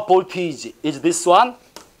 and our voltage is this one.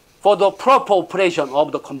 For the proper operation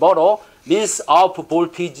of the converter, means output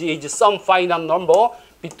voltage is some finite number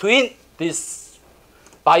between this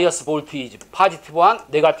bias voltage, positive one,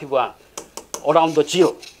 negative one, around the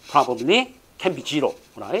 0, probably, can be 0,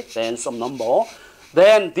 right? Then some number.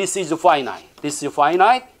 Then this is finite. This is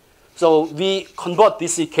finite. So we convert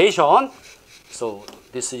this equation. So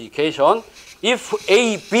this equation, if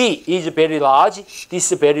AB is very large,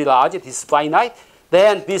 this is very large, this is finite,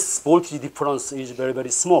 then this voltage difference is very,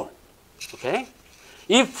 very small. Okay?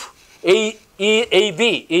 If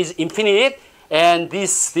AB is infinite, and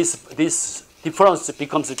this difference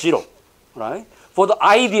becomes 0, right? For the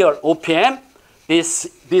ideal OPM,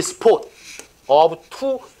 this port of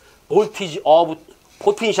two voltage of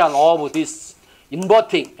potential of this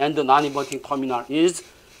inverting and the non-inverting terminal is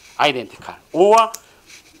identical or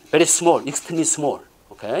very small, extremely small.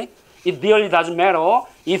 Okay, it really doesn't matter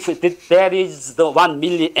if that is the 1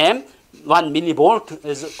 milliamp, 1 millivolt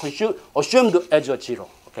is assumed as a 0.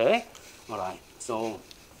 Okay, all right. So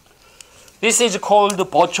this is called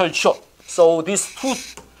virtual short. So these two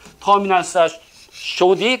terminals are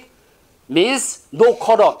shorted, means no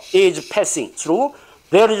current is passing through.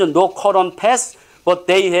 There is no current pass, but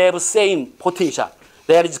they have same potential.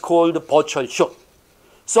 That is called virtual short.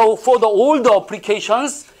 So for the older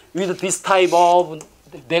applications with this type of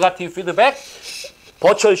negative feedback,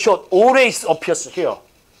 virtual short always appears here.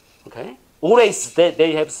 Okay, always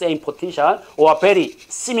they have same potential or very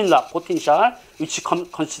similar potential, which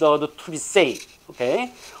considered to be same.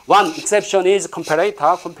 Okay, one exception is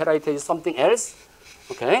comparator. Comparator is something else.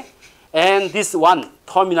 Okay, and this one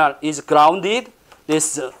terminal is grounded.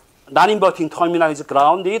 This non-inverting terminal is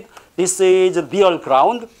grounded. This is real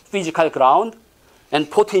ground, physical ground,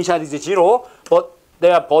 and potential is 0, but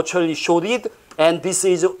they are virtually shorted, and this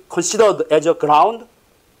is considered as a ground.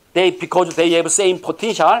 Because they have same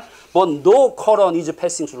potential, but no current is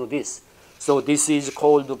passing through this. So this is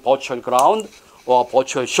called virtual ground or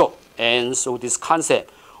virtual short. And so this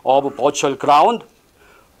concept of virtual ground,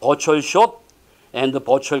 virtual short, and the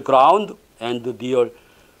virtual ground and the real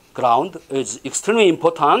ground is extremely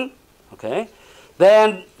important. Okay,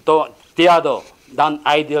 then the other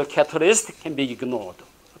non-ideal catalyst can be ignored.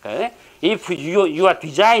 Okay, if you are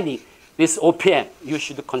designing this OPM, you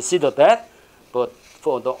should consider that. But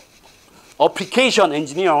for the application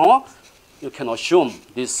engineer, you can assume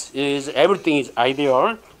everything is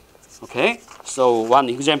ideal. Okay, so one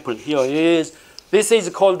example here is this is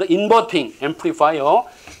called the inverting amplifier.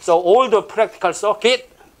 So all the practical circuit,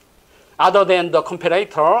 other than the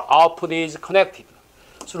comparator, output is connected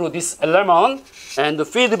through this element, and the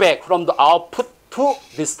feedback from the output to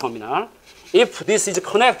this terminal. If this is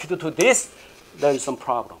connected to this, there is some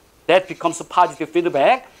problem. That becomes a positive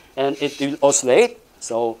feedback, and it will oscillate.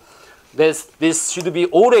 So this should be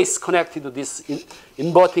always connected to this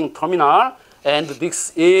inverting terminal, and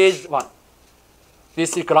this is what?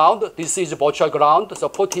 This is ground. This is virtual ground. So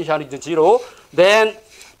potential is 0. Then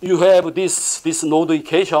you have this node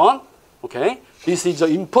equation. Okay, this is the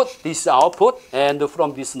input. This is output, and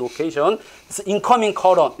from this location, this incoming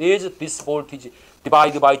current is this voltage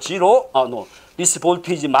divided by 0. This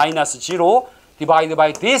voltage minus 0 divided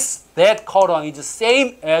by this. That current is the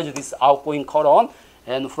same as this outgoing current,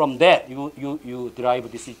 and from that you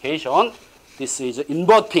derive this equation. this is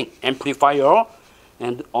inverting amplifier.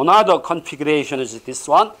 And another configuration is this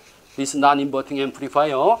one. This non-inverting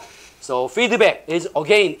amplifier. So feedback is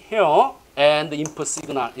again here, and the input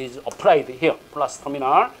signal is applied here, plus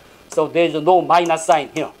terminal. So there's no minus sign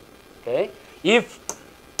here. Okay. If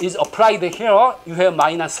it's applied here, you have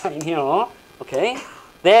minus sign here. Okay.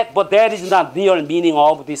 But that is not real meaning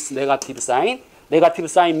of this negative sign. Negative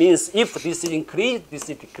sign means if this is increased, this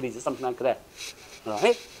is decreased, something like that. All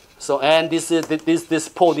right. So and this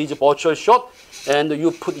port is virtual short, and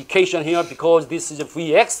you put equation here because this is a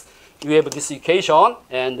Vx. You have this equation,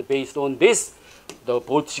 and based on this, the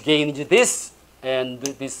voltage gain is this, and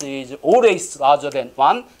this is always larger than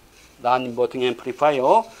 1, non-inverting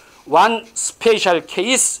amplifier. One special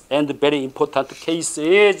case, and very important case,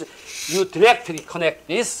 is you directly connect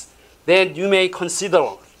this, then you may consider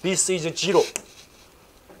this is 0,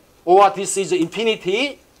 or this is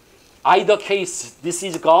infinity. Either case, this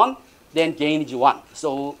is gone, then gain is 1.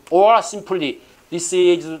 So, or simply, this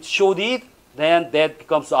is shorted, then that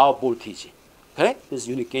becomes our voltage. Okay? This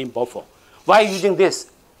unit gain buffer. Why using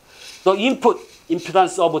this? The input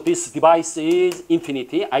impedance of this device is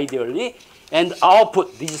infinity, ideally, and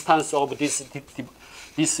output resistance of this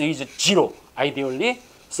is 0, ideally.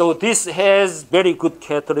 So this has very good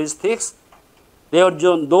characteristics. There is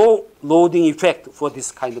no loading effect for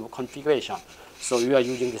this kind of configuration. So we are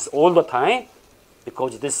using this all the time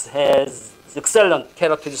because this has excellent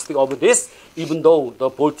characteristic of this. Even though the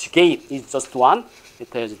voltage gain is just 1,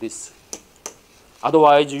 it has this.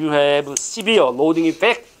 Otherwise, you have severe loading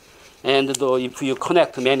effect, and if you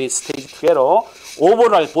connect many stages together,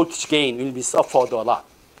 overall voltage gain will be suffered a lot.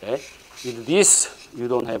 Okay? With this, you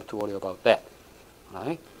don't have to worry about that.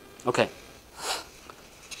 Right? Okay.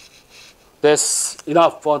 That's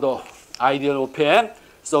enough for the ideal op-amp.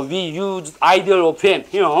 So we use ideal op-amp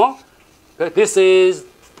here. Okay? This is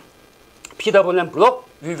PWM block.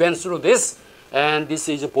 We went through this, and this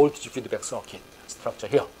is a voltage feedback circuit structure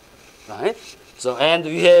here, right? So, and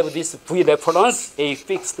we have this V reference, a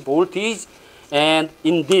fixed voltage, and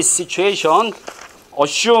in this situation,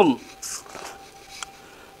 assume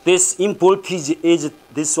this in voltage is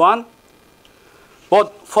this one,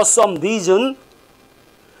 but for some reason,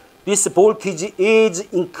 this voltage is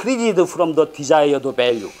increased from the desired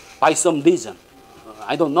value by some reason.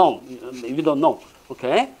 I don't know. You don't know.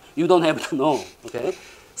 Okay. You don't have to know, okay?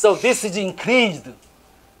 So this is increased,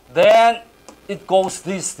 then it goes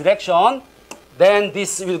this direction, then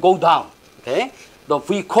this will go down, okay? The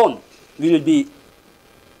V cone will be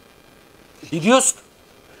reduced,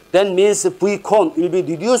 then means V cone will be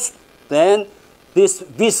reduced, then this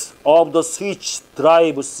width of the switch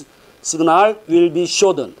drive signal will be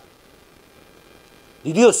shortened,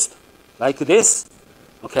 reduced, like this,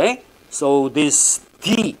 okay? So this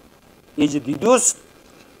D is reduced,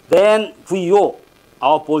 then VO,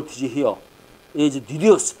 our voltage here, is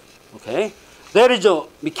reduced. Okay, there is a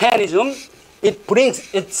mechanism.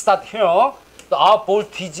 It starts here. Our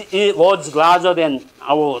voltage was larger than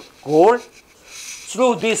our goal.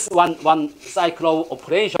 Through this one cycle of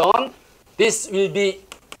operation, this will be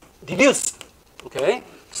reduced. Okay,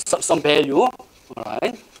 some value. All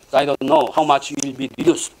right. So I don't know how much it will be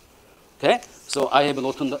reduced. Okay. So I have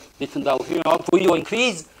written down here. VO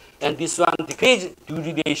increase. And this one decrease,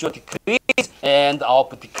 duty ratio decrease, and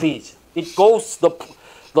output decrease. It goes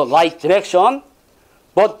the right direction,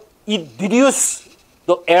 but it reduces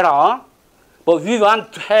the error, but we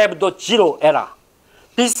want to have the 0 error.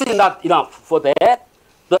 This is not enough for that.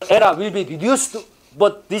 The error will be reduced,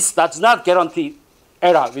 but this does not guarantee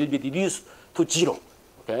error will be reduced to 0.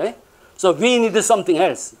 Okay? So we need something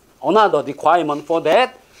else. Another requirement for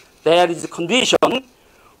that, there is a condition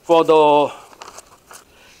for the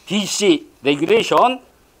DC regulation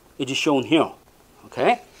is shown here.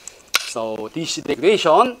 Okay? So DC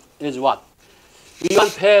regulation is what? We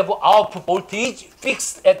want to have output voltage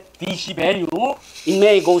fixed at DC value. It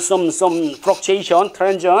may go some fluctuation,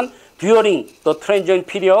 transient, during the transient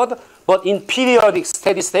period, but in periodic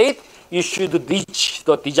steady state, you should reach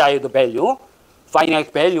the desired value,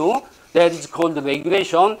 finite value. That is called the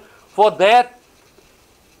regulation. For that,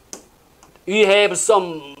 we have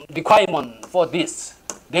some requirement for this.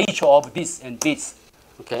 Ratio of this and this.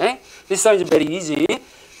 Okay, this one is very easy.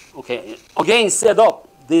 Okay, again set up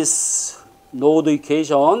this node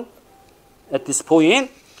equation at this point.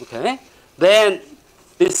 Okay, then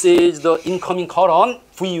this is the incoming current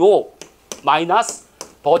VO minus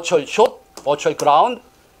virtual short, virtual ground.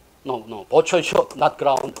 No, virtual short, not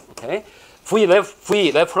ground. Okay,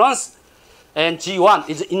 V reference, and G1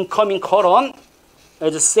 is incoming current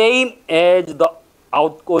as the same as the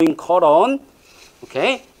outgoing current.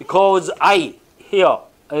 Okay, because I here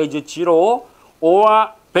as 0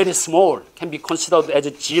 or very small, can be considered as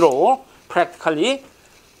 0 practically.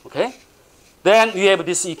 Okay. Then we have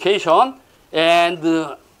this equation,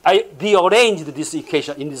 and I rearranged this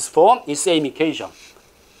equation in this form, in same equation.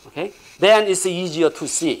 Okay. Then it's easier to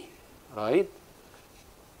see, right?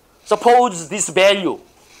 Suppose this value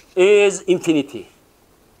is infinity,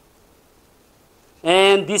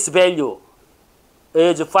 and this value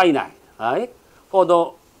is finite, right? For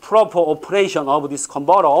the proper operation of this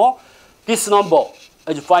converter, this number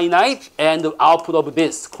is finite, and the output of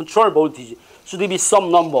this control voltage should be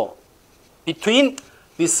some number between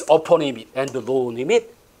this upper limit and the lower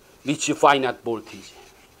limit, which is finite voltage.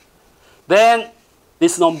 Then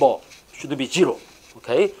this number should be 0.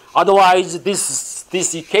 Okay? Otherwise,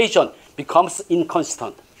 this equation becomes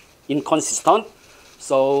inconsistent.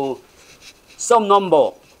 So some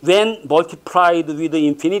number, when multiplied with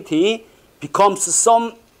infinity, becomes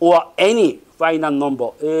some or any finite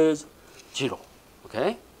number is 0.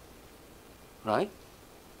 Okay? Right?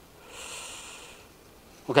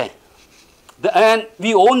 Okay. And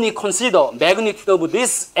we only consider magnitude of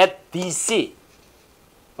this at DC.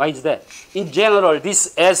 Why is that? In general,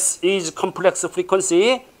 this S is complex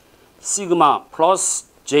frequency, sigma plus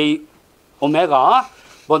j omega.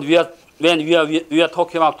 But when we are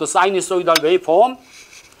talking about the sinusoidal waveform,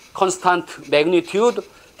 constant magnitude,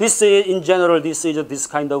 this is, in general, this is this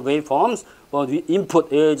kind of waveforms. But the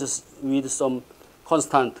input is with some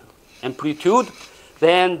constant amplitude.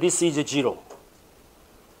 Then this is 0.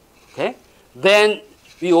 Okay? Then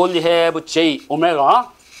we only have j omega.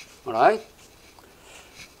 All right?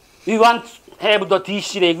 We want to have the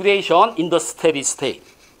DC regulation in the steady state.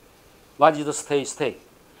 What is the steady state?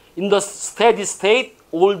 In the steady state,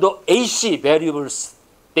 all the AC variables,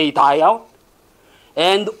 they die out,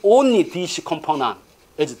 and only DC component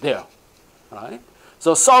is there. Right?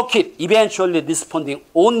 So circuit eventually responding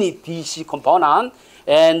only DC component,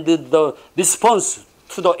 and the response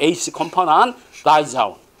to the AC component dies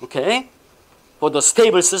out. Okay? For the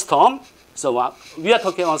stable system, so we are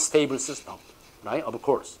talking about stable system, right? Of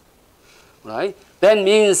course. Right? That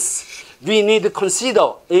means we need to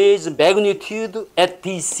consider is magnitude at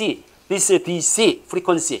DC. This is DC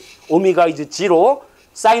frequency. Omega is 0.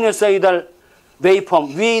 Sinusoidal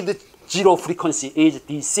waveform with 0 frequency is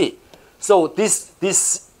DC. So this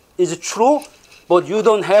is true, but you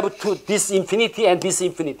don't have to this infinity and this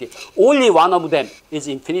infinity. Only one of them is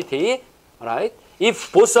infinity, right?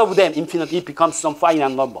 If both of them infinity, it becomes some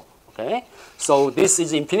finite number. Okay? So this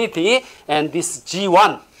is infinity, and this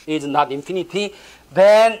G1 is not infinity,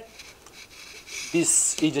 then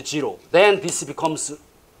this is 0. Then this becomes,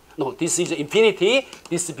 no, this is infinity,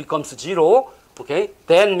 this becomes 0. Okay?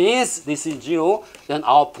 That means this is 0, then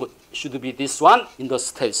output should be this one in the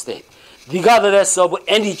steady state. Regardless of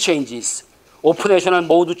any changes, operational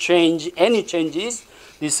mode change, any changes,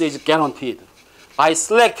 this is guaranteed. By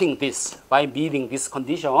selecting this, by meeting this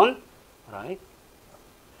condition, right?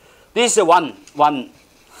 This is one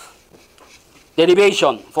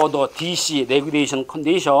derivation for the DC regulation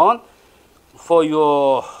condition. For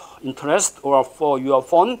your interest or for your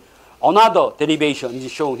phone, another derivation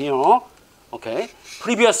is shown here. Okay.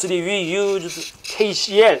 Previously we used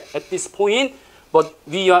KCL at this point, but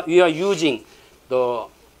we are using the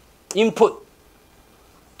input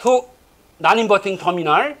to non-inverting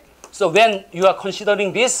terminal. So when you are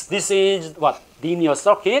considering this is what? Linear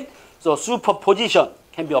circuit. So superposition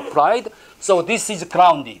can be applied. So this is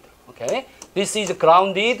grounded. Okay. This is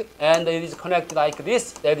grounded, and it is connected like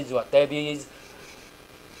this. That is what? That is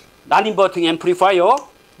non-inverting amplifier.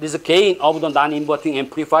 This is gain of the non-inverting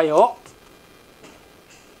amplifier.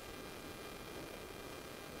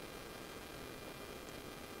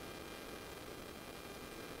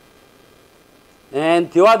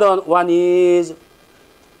 And the other one is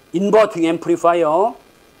inverting amplifier.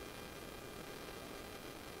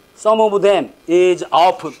 Some of them is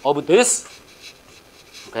output of this.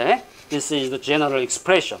 Okay. This is the general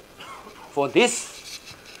expression for this.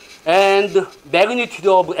 And magnitude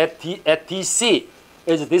of at DC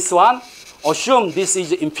is this one. Assume this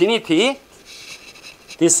is infinity.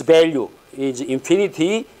 This value is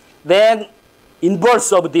infinity. Then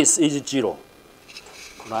inverse of this is 0.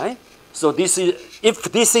 Right? So this is, if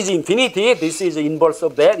this is infinity, this is the inverse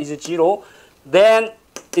of that is 0. Then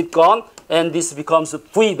it gone, and this becomes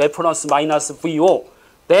V reference minus VO.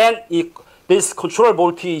 Then this control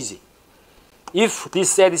voltage, if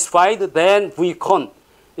this satisfied, then V con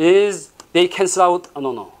is, they cancel out,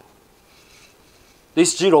 no.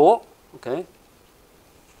 This 0, okay.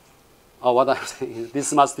 Oh, what I'm saying,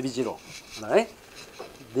 this must be 0, right?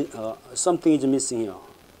 Something is missing here.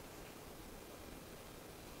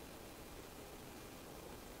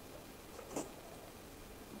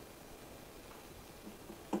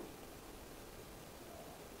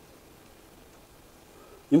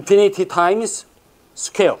 infinity times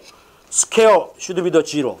square. Square should be the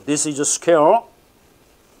 0. This is a square.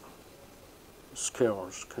 Square.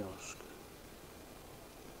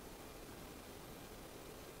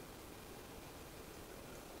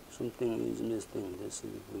 Something is missing. This is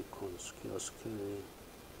we call square.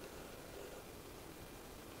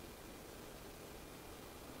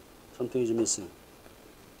 Something is missing.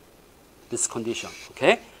 This condition,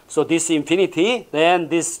 okay? So this infinity, then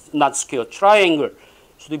this not square, triangle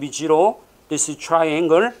should be 0. This is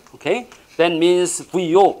triangle, okay? That means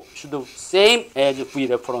VO should be same as V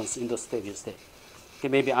reference in the steady state. Okay,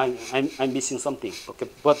 maybe I'm missing something, okay?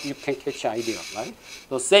 But you can catch the idea, right?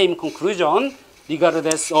 The same conclusion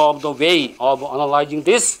regardless of the way of analyzing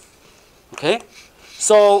this, okay?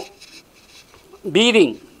 So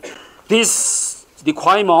meeting this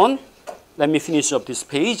requirement, let me finish up this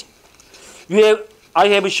page. I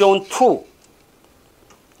have shown 2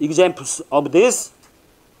 examples of this.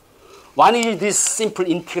 One is this simple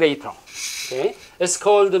integrator. Okay? It's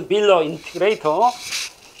called the Miller integrator.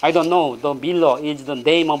 I don't know. The Miller is the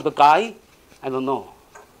name of the guy. I don't know.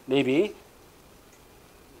 Maybe.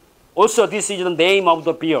 Also, this is the name of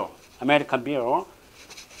the beer, American beer.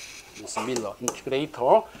 This Miller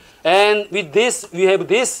integrator. And with this, we have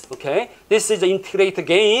this. Okay? This is the integrator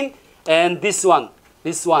gain. And this one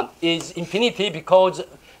is infinity because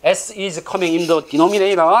S is coming in the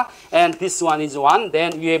denominator, and this one is 1.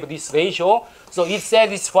 Then we have this ratio. So it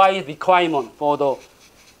satisfies requirement for the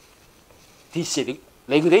DC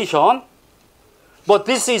regulation. But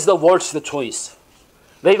this is the worst choice.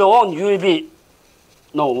 Later on, you will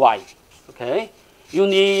know why. Okay? You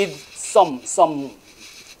need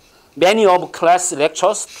many of class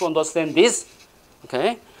lectures to understand this.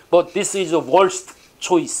 Okay? But this is the worst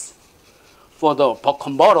choice for the buck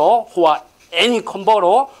converter, for any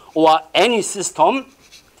converter or any system.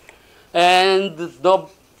 And the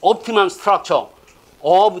optimum structure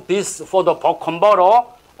of this for the buck converter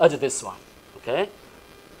is this one. Okay?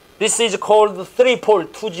 This is called 3-pole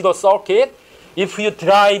 2-0 circuit. If you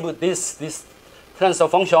derive this transfer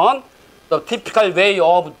function, the typical way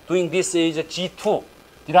of doing this is G2.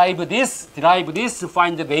 Derive this,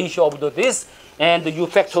 find the ratio of this, and you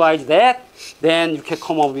factorize that, then you can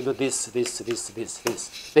come up with this.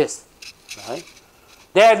 Right?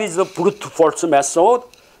 That is the brute force method.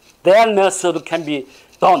 That method can be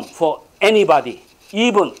done for anybody,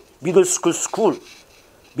 even middle school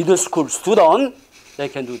student, they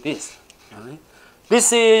can do this. Right?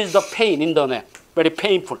 This is the pain in the neck, very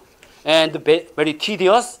painful and very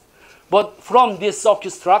tedious. But from this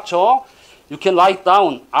circuit structure, you can write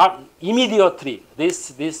down immediately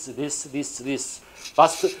this.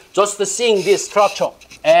 But just seeing this structure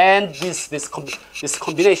and this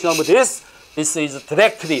combination of this is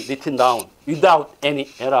directly written down without any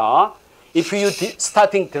error. If you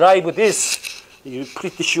starting derive this, you're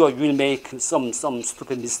pretty sure you will make some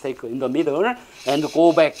stupid mistake in the middle and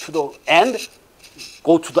go back to the end,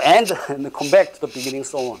 and come back to the beginning,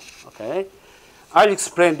 so on. Okay, I'll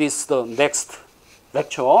explain this the next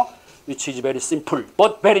lecture, which is very simple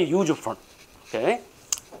but very useful. Okay,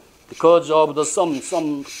 because of the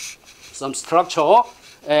some structure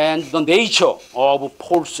and the nature of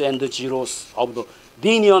poles and the zeros of the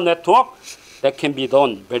linear network, that can be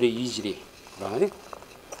done very easily, right?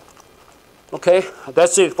 Okay,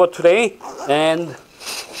 that's it for today. And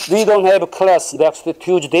we don't have a class next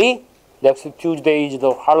Tuesday. Next Tuesday is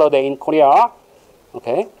the holiday in Korea.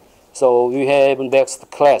 Okay, so we have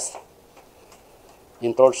next class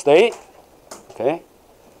in Thursday. Okay,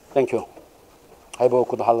 thank you. Have a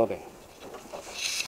good holiday.